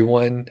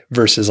everyone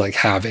versus like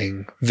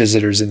having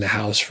visitors in the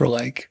house for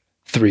like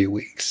 3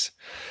 weeks.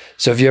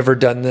 So have you ever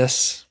done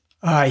this?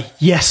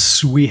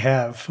 Yes, we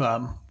have.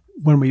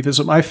 When we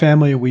visit my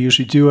family, we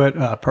usually do it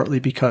partly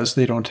because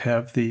they don't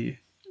have the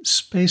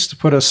space to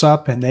put us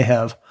up, and they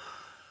have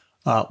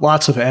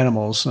lots of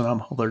animals, and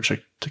I'm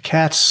allergic to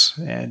cats.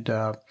 And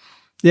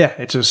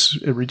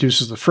it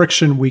reduces the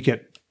friction. We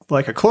get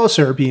like a close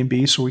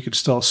Airbnb, so we could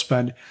still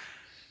spend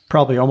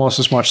probably almost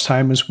as much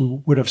time as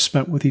we would have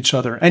spent with each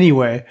other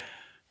anyway.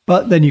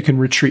 But then you can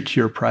retreat to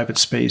your private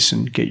space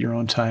and get your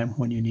own time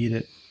when you need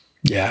it.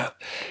 Yeah.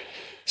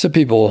 So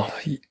people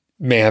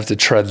may have to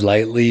tread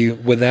lightly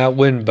with that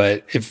one,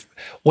 but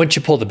once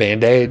you pull the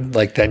Band-Aid,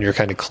 like then you're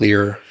kind of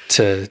clear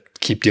to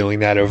keep doing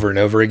that over and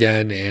over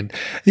again. And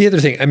the other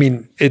thing, I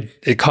mean,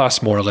 it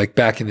costs more. Like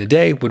back in the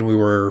day when we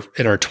were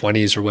in our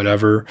 20s or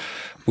whatever,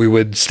 we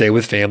would stay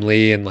with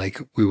family and like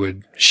we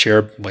would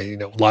share, a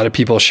lot of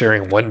people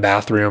sharing one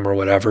bathroom or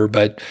whatever,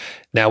 but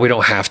now we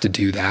don't have to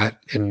do that,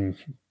 and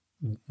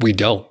we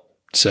don't.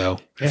 So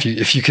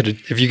if you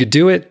could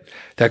do it,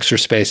 the extra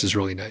space is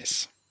really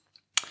nice.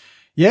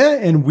 Yeah,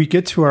 and we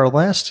get to our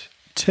last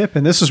tip,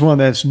 and this is one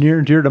that's near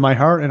and dear to my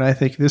heart, and I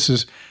think this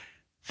is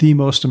the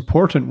most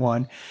important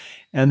one,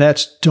 and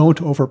that's don't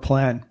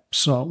overplan.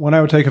 So when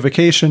I would take a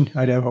vacation,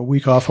 I'd have a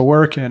week off of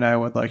work, and I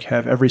would like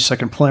have every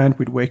second planned.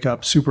 We'd wake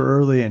up super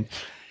early and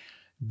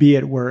be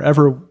at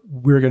wherever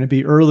we were going to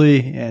be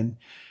early, and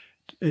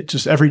it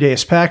just every day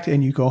is packed,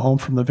 and you go home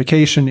from the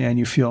vacation and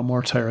you feel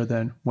more tired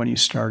than when you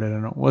started.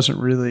 And it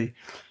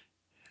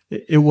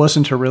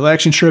wasn't a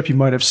relaxing trip. You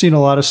might have seen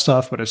a lot of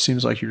stuff, but it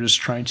seems like you're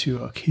just trying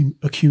to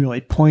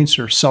accumulate points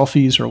or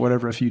selfies or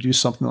whatever if you do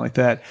something like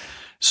that.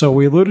 So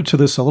we alluded to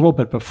this a little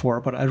bit before,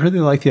 but I really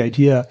like the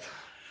idea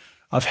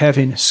of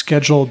having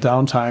scheduled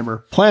downtime or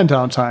planned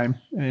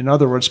downtime. In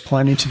other words,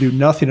 planning to do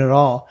nothing at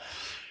all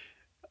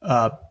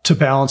to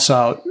balance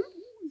out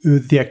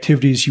the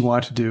activities you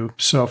want to do.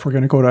 So if we're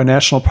going to go to a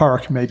national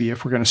park, maybe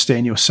if we're going to stay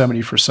in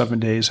Yosemite for 7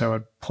 days, I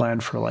would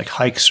plan for like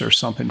hikes or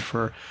something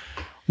for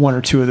 1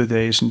 or 2 of the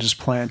days and just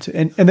plan to,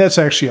 and that's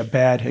actually a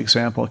bad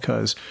example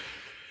because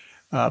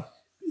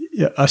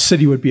a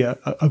city would be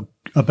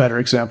a better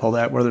example of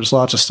that, where there's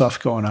lots of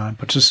stuff going on,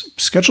 but just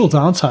schedule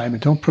downtime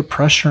and don't put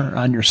pressure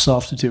on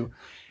yourself to do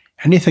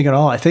anything at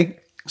all. I think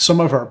some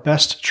of our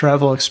best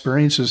travel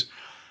experiences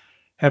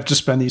have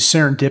just been these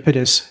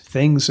serendipitous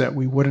things that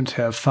we wouldn't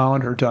have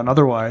found or done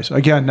otherwise.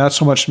 Again, not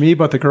so much me,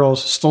 but the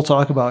girls still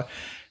talk about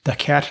the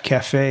cat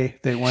cafe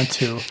they went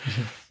to.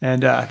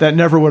 And that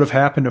never would have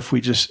happened if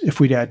we'd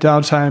had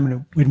downtime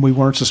and when we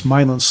weren't just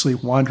mindlessly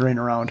wandering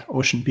around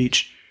Ocean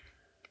Beach.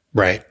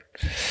 Right.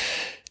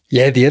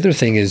 Yeah. The other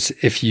thing is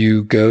if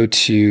you go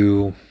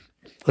to,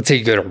 let's say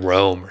you go to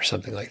Rome or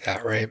something like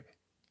that, right?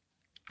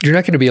 You're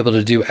not going to be able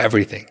to do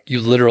everything. You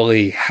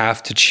literally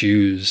have to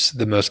choose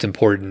the most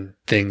important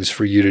things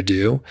for you to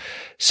do.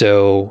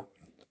 So,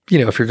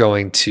 if you're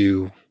going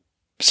to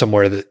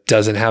somewhere that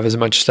doesn't have as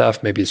much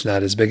stuff, maybe it's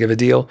not as big of a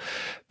deal.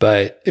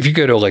 But if you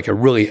go to like a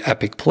really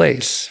epic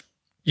place,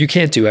 you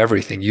can't do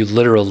everything. You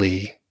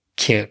literally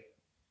can't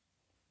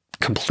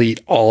complete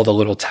all the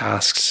little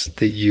tasks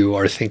that you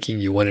are thinking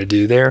you want to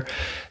do there.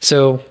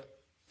 So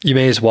you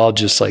may as well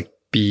just like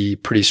be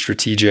pretty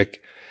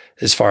strategic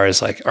as far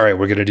as like, all right,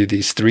 we're going to do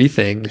these 3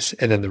 things.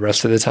 And then the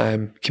rest of the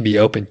time can be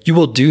open. You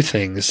will do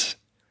things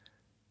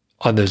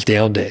on those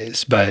down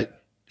days,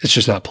 but it's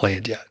just not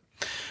planned yet.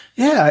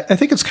 Yeah, I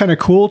think it's kind of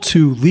cool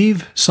to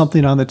leave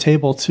something on the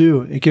table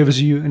too. It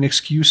gives you an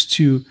excuse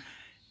to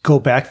go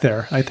back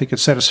there. I think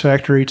it's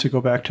satisfactory to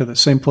go back to the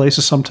same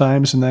places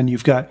sometimes, and then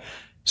you've got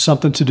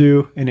something to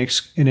do and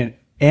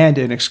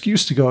an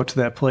excuse to go to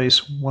that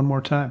place one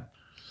more time.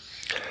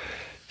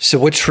 So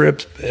what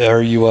trip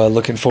are you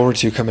looking forward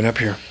to coming up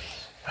here?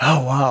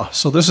 Oh, wow.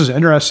 So this is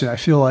interesting. I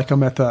feel like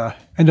I'm at the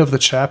end of the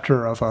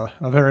chapter of a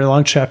very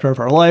long chapter of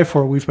our life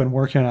where we've been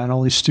working on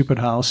all these stupid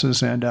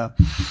houses. And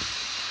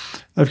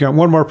I've got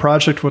one more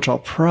project, which I'll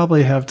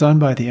probably have done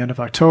by the end of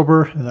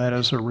October. And that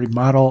is a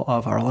remodel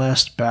of our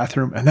last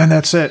bathroom. And then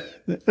that's it.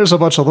 There's a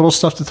bunch of little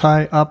stuff to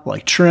tie up,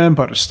 like trim,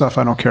 but it's stuff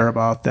I don't care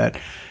about that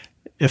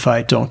if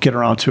I don't get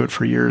around to it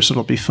for years,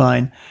 it'll be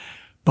fine.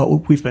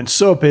 But we've been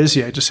so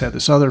busy. I just had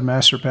this other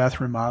master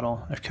bath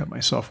remodel. I've kept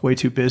myself way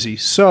too busy.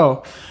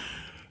 So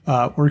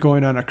we're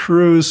going on a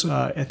cruise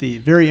at the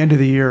very end of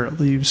the year. It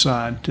leaves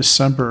on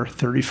December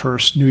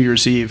 31st, New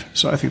Year's Eve.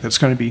 So I think that's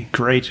going to be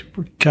great.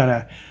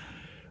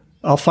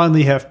 I'll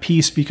finally have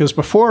peace because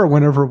before,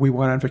 whenever we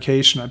went on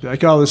vacation, I'd be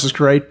like, oh, this is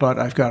great, but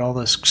I've got all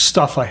this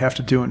stuff I have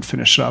to do and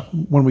finish up.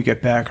 When we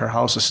get back, our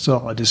house is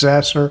still a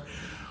disaster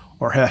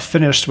or half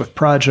finished with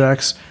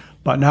projects.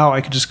 But now I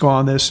can just go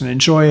on this and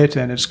enjoy it,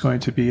 and it's going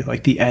to be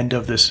like the end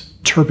of this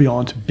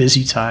turbulent,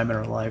 busy time in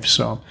our life.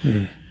 So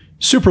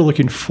super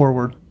looking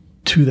forward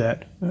to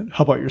that.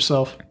 How about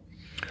yourself?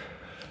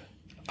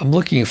 I'm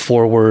looking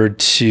forward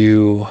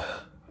to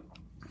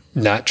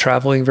not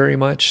traveling very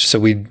much. So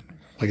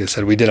like I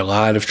said, we did a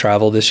lot of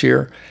travel this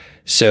year.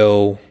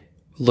 So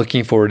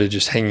looking forward to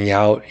just hanging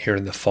out here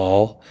in the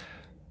fall.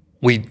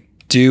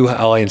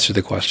 I'll answer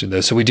the question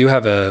though. So we do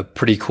have a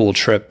pretty cool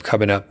trip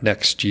coming up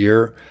next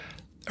year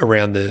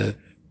around the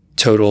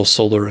total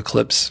solar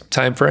eclipse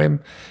timeframe.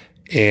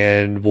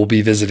 And we'll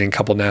be visiting a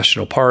couple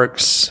national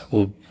parks.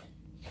 We'll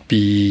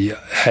be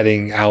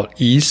heading out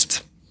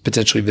east,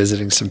 potentially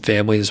visiting some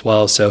family as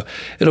well. So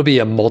it'll be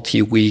a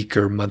multi-week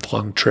or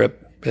month-long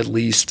trip at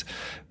least.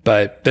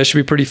 But that should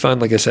be pretty fun.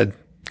 Like I said,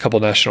 a couple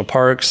national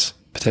parks,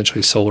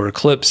 potentially solar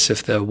eclipse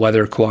if the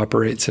weather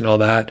cooperates and all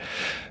that.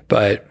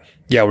 But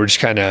yeah, we're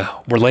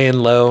laying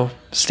low,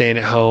 staying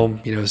at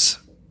home, it's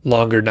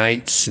longer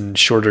nights and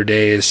shorter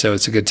days. So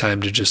it's a good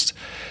time to just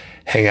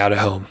hang out at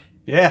home.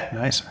 Yeah,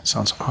 nice. That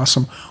sounds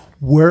awesome.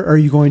 Where are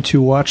you going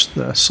to watch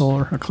the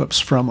solar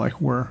eclipse from?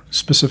 Like where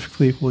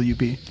specifically will you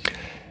be?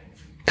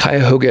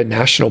 Cuyahoga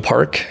National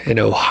Park in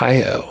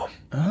Ohio.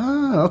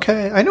 Ah,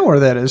 okay. I know where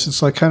that is.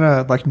 It's like kind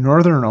of like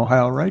northern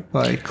Ohio, right?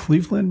 By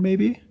Cleveland,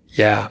 maybe?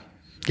 Yeah.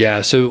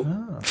 Yeah.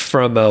 So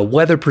from a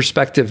weather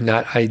perspective,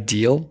 not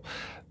ideal,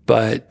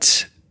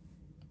 but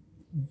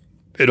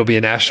it'll be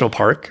a national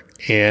park.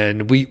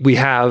 And we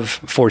have,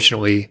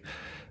 fortunately,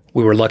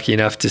 we were lucky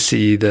enough to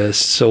see the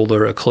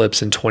solar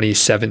eclipse in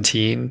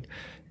 2017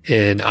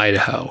 in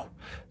Idaho.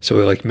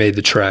 So we made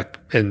the trek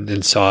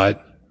and saw it.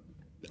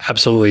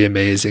 Absolutely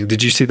amazing.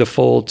 Did you see the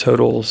full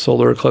total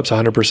solar eclipse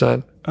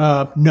 100%?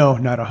 No,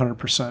 not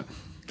 100%.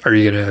 Are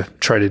you going to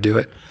try to do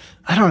it?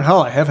 I don't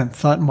know. I haven't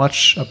thought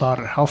much about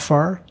it. How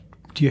far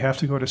do you have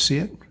to go to see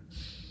it?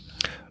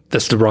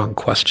 That's the wrong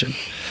question,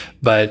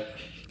 but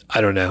I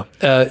don't know.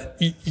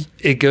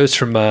 It goes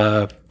from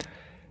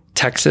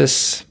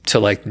Texas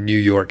to New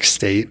York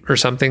State or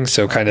something.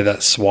 So kind of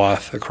that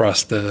swath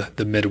across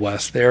the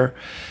Midwest there.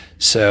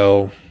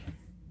 So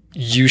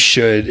you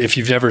should, if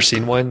you've never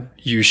seen one,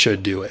 you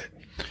should do it.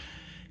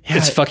 Yeah,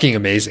 it's fucking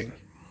amazing.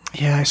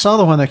 Yeah, I saw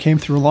the one that came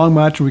through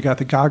Longmont. We got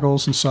the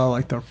goggles and saw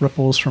the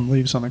ripples from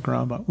leaves on the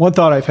ground. But one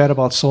thought I've had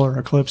about solar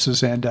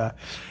eclipses, and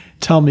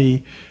tell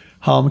me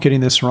how I'm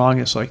getting this wrong,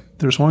 is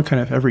there's one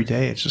kind of every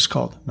day. It's just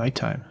called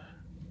nighttime.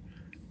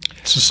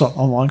 It's just a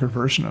longer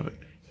version of it.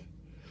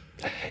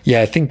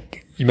 Yeah, I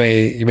think you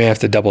may have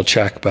to double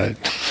check, but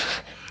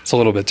it's a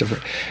little bit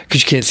different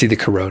because you can't see the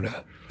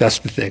corona. That's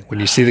the thing. When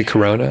you see the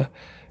corona,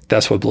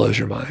 that's what blows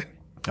your mind.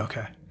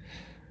 Okay.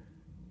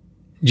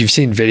 You've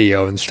seen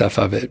video and stuff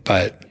of it,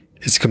 but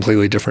it's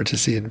completely different to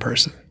see it in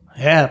person.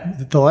 Yeah,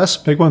 the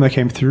last big one that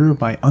came through,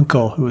 my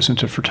uncle, who was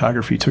into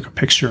photography, took a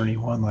picture and he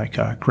won like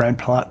a grand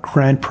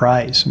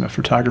prize in a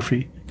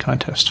photography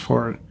contest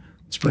for it.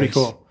 It's pretty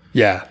cool.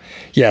 Yeah.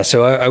 Yeah.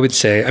 So I would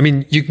say, I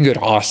mean, you can go to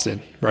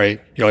Austin,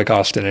 right? You like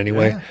Austin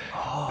anyway. Yeah.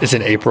 Oh. It's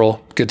in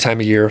April, good time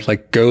of year.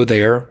 Like go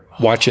there,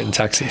 watch it in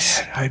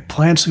Texas. Man, I had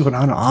plans to go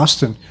down to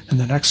Austin in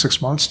the next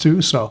 6 months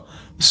too. So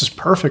this is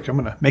perfect. I'm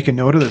going to make a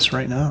note of this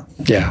right now.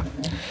 Yeah.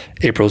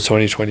 April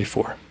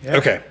 2024. Yeah.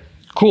 Okay,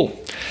 cool.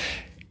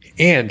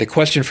 And the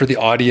question for the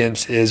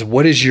audience is,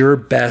 what is your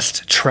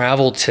best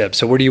travel tip?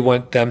 So where do you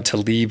want them to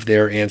leave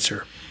their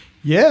answer?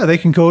 Yeah, they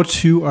can go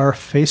to our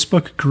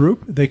Facebook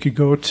group. They could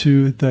go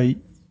to the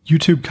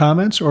YouTube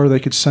comments, or they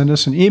could send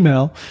us an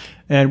email,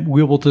 and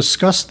we will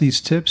discuss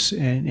these tips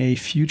in a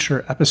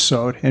future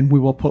episode, and we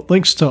will put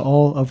links to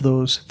all of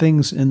those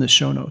things in the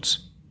show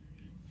notes.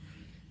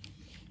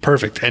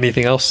 Perfect.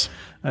 Anything else?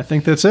 I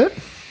think that's it.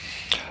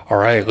 All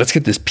right, let's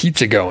get this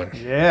pizza going.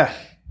 Yeah.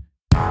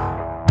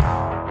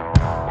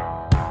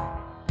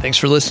 Thanks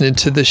for listening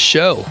to the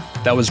show.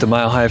 That was the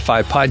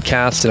MHFI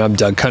podcast, and I'm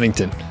Doug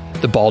Cunnington,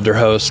 the balder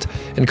host,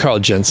 and Carl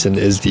Jensen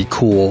is the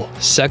cool,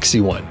 sexy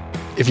one.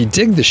 If you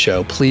dig the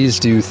show, please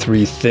do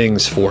 3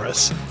 things for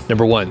us.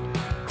 Number 1,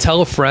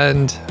 tell a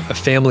friend, a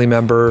family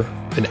member,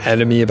 an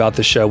enemy about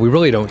the show. We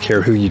really don't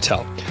care who you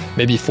tell.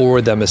 Maybe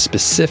forward them a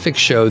specific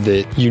show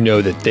that you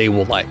know that they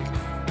will like.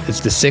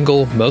 It's the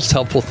single most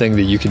helpful thing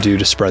that you can do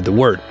to spread the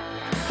word.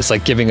 It's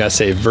like giving us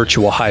a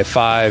virtual high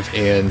five,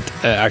 and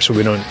actually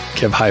we don't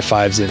give high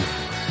fives in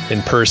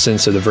person,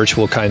 so the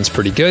virtual kind's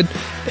pretty good.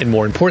 And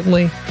more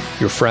importantly,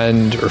 your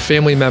friend or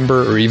family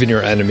member or even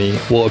your enemy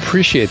will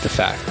appreciate the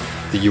fact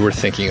that you were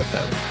thinking of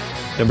them.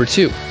 Number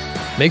 2,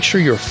 make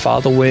sure you're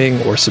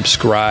following or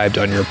subscribed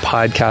on your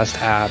podcast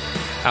app,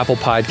 Apple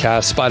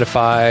Podcasts,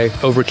 Spotify,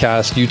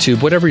 Overcast,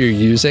 YouTube, whatever you're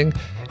using,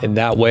 and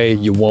that way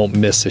you won't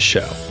miss a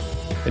show.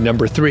 And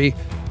number 3,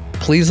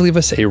 please leave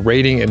us a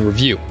rating and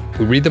review.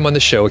 We read them on the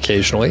show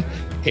occasionally,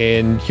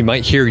 and you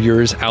might hear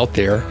yours out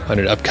there on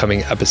an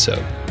upcoming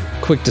episode.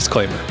 Quick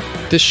disclaimer,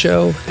 this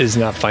show is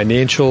not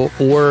financial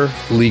or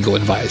legal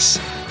advice.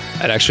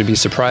 I'd actually be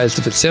surprised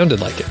if it sounded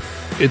like it.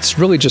 It's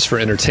really just for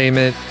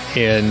entertainment,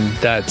 and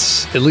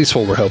that's at least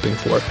what we're hoping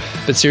for.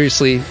 But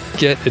seriously,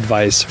 get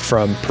advice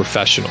from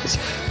professionals.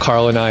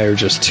 Carl and I are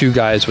just 2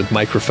 guys with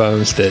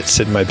microphones that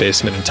sit in my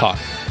basement and talk.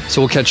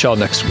 So we'll catch y'all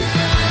next week.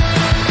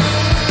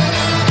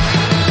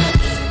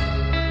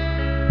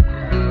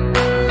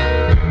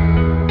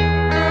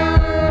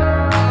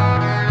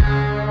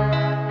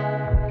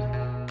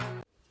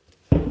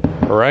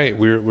 All right,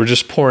 we're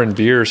just pouring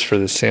beers for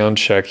the sound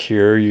check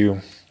here.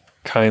 You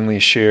kindly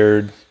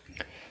shared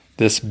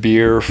this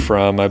beer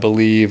from, I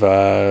believe,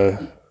 where's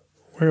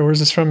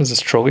this from? Is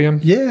this Trillium?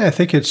 Yeah, I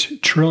think it's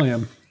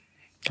Trillium.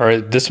 All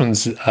right, this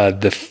one's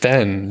the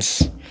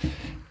Fens,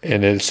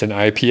 and it's an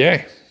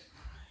IPA.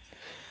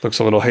 Looks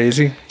a little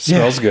hazy.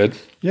 Smells good.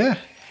 Yeah.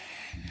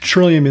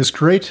 Trillium is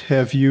great.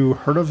 Have you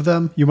heard of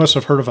them? You must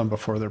have heard of them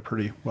before. They're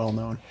pretty well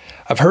known.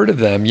 I've heard of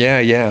them.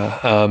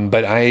 Yeah.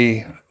 But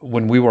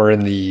when we were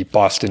in the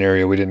Boston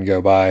area, we didn't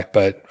go by,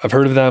 but I've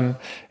heard of them.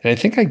 And I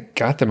think I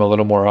got them a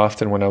little more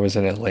often when I was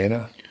in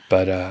Atlanta.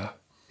 But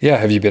yeah,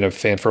 have you been a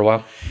fan for a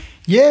while?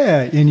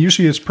 Yeah. And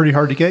usually it's pretty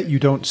hard to get. You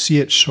don't see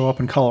it show up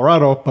in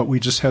Colorado, but we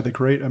just had the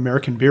Great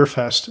American Beer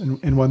Fest.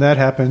 And when that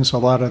happens, a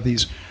lot of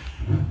these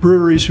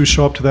breweries who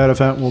show up to that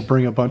event will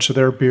bring a bunch of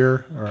their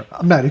beer. Or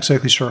I'm not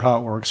exactly sure how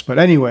it works, but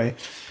anyway,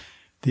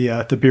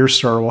 the beer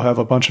store will have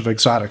a bunch of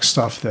exotic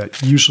stuff that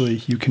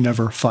usually you can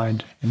never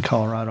find in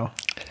Colorado.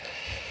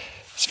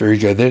 It's very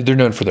good. They're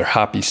known for their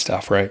hoppy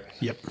stuff, right?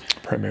 Yep.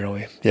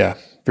 Primarily. Yeah.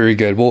 Very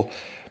good. Well,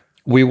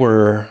 we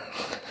were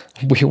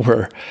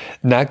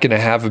not going to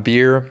have a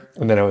beer.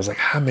 And then I was like,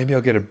 maybe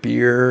I'll get a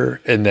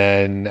beer. And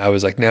then I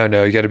was like,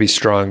 no, you got to be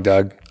strong,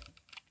 Doug.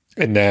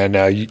 And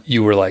then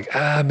you were like,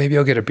 maybe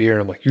I'll get a beer.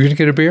 And I'm like, you're going to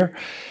get a beer?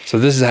 So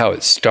this is how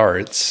it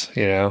starts,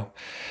 you know.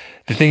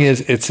 The thing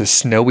is, it's a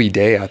snowy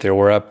day out there.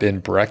 We're up in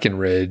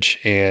Breckenridge,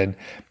 and,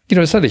 you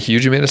know, it's not a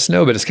huge amount of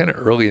snow, but it's kind of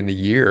early in the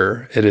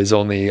year. It is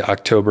only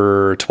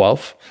October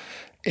 12th.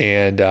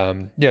 And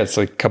yeah, it's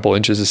like a couple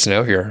inches of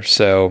snow here.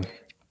 So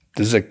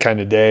this is a kind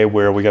of day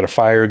where we got a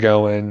fire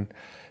going,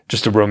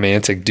 just a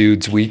romantic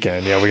dude's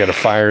weekend. Yeah, we got a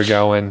fire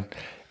going,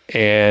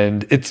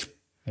 and it's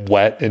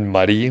wet and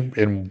muddy,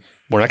 and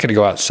we're not going to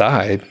go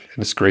outside, and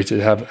it's great to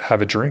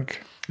have a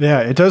drink. Yeah,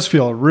 it does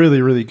feel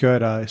really, really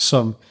good.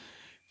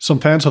 Some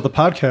fans of the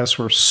podcast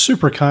were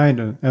super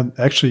kind and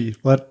actually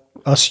let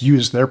us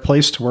use their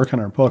place to work on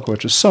our book,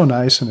 which is so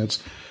nice. And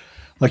it's,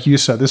 like you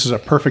said, this is a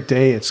perfect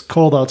day. It's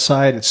cold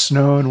outside. It's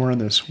snowing. We're in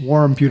this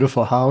warm,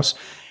 beautiful house.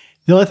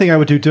 The only thing I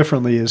would do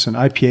differently is an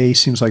IPA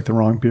seems like the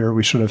wrong beer.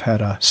 We should have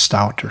had a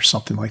stout or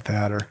something like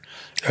that, or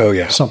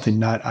something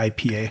not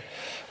IPA.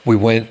 We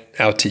went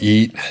out to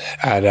eat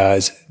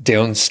at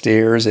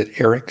downstairs at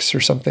Eric's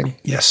or something.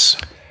 Yes.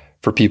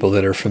 For people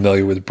that are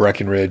familiar with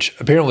Breckenridge,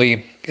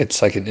 apparently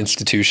it's like an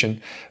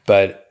institution,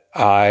 but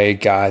I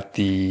got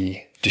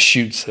the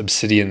Deschutes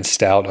Obsidian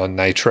Stout on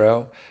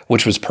nitro,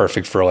 which was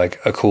perfect for like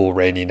a cool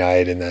rainy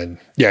night. And then,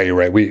 yeah, you're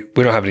right. We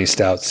don't have any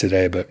stouts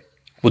today, but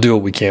we'll do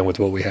what we can with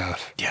what we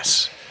have.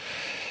 Yes.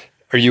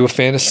 Are you a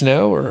fan of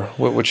snow, or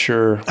what's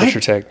your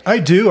take? I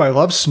do. I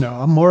love snow.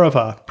 I'm more of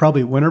a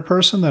probably winter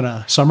person than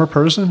a summer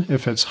person.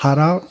 If it's hot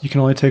out, you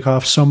can only take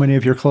off so many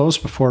of your clothes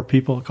before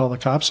people call the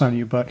cops on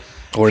you. But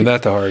learned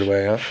that the hard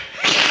way,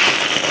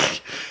 huh?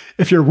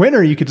 If you're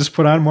winter, you could just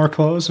put on more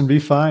clothes and be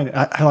fine.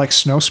 I like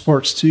snow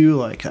sports too,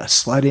 like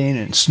sledding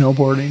and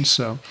snowboarding.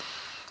 So,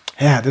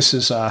 yeah, this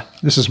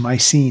is my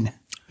scene.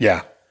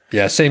 Yeah,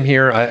 same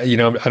here. I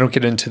don't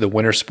get into the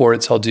winter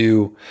sports. I'll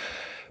do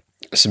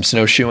some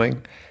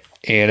snowshoeing,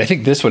 and I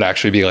think this would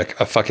actually be like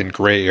a fucking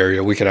great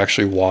area. We could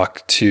actually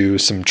walk to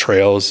some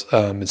trails.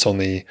 It's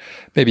only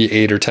maybe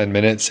 8 or 10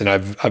 minutes, and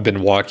I've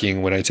been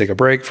walking when I take a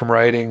break from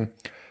riding.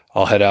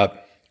 I'll head up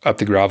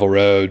the gravel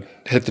road,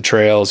 hit the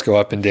trails, go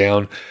up and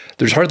down.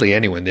 There's hardly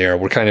anyone there.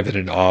 We're kind of in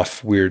an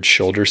off weird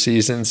shoulder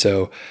season.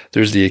 So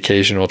there's the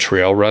occasional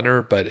trail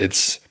runner, but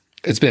it's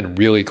been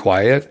really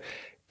quiet.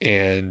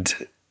 And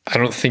I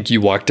don't think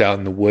you walked out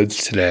in the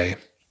woods today,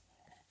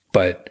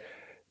 but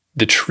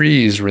the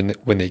trees,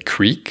 when they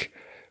creak,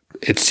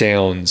 it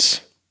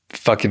sounds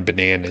fucking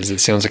bananas. It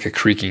sounds like a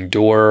creaking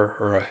door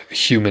or a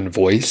human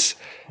voice.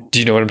 Do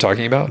you know what I'm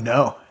talking about?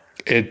 No.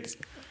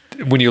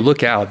 When you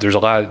look out, there's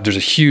a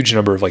huge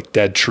number of like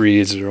dead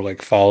trees that are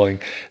like falling.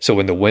 So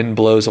when the wind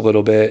blows a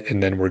little bit,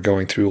 and then we're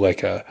going through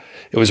it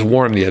was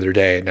warm the other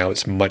day, and now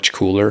it's much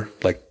cooler,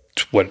 like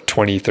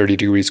 20, 30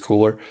 degrees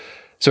cooler.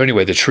 So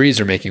anyway, the trees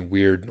are making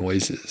weird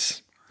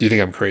noises. Do you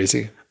think I'm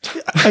crazy?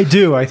 I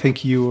do. I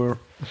think you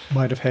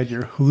might have had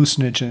your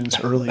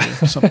hallucinogens earlier,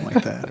 something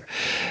like that.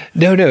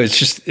 No, it's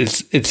just,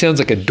 it sounds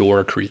like a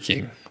door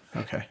creaking.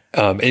 Okay.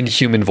 In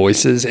human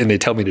voices, and they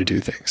tell me to do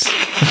things.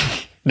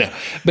 No,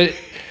 but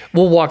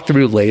we'll walk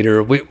through later,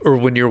 or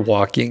when you're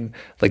walking,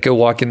 like go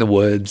walk in the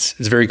woods.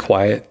 It's very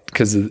quiet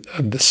because of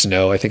the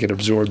snow. I think it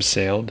absorbs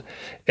sound,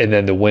 and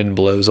then the wind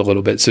blows a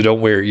little bit. So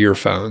don't wear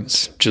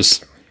earphones.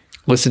 Just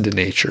listen to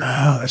nature.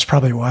 Oh, that's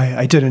probably why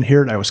I didn't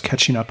hear it. I was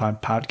catching up on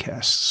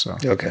podcasts. So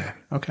Okay.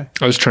 Okay.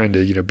 I was trying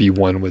to, be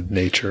one with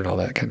nature and all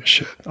that kind of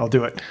shit. I'll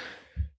do it.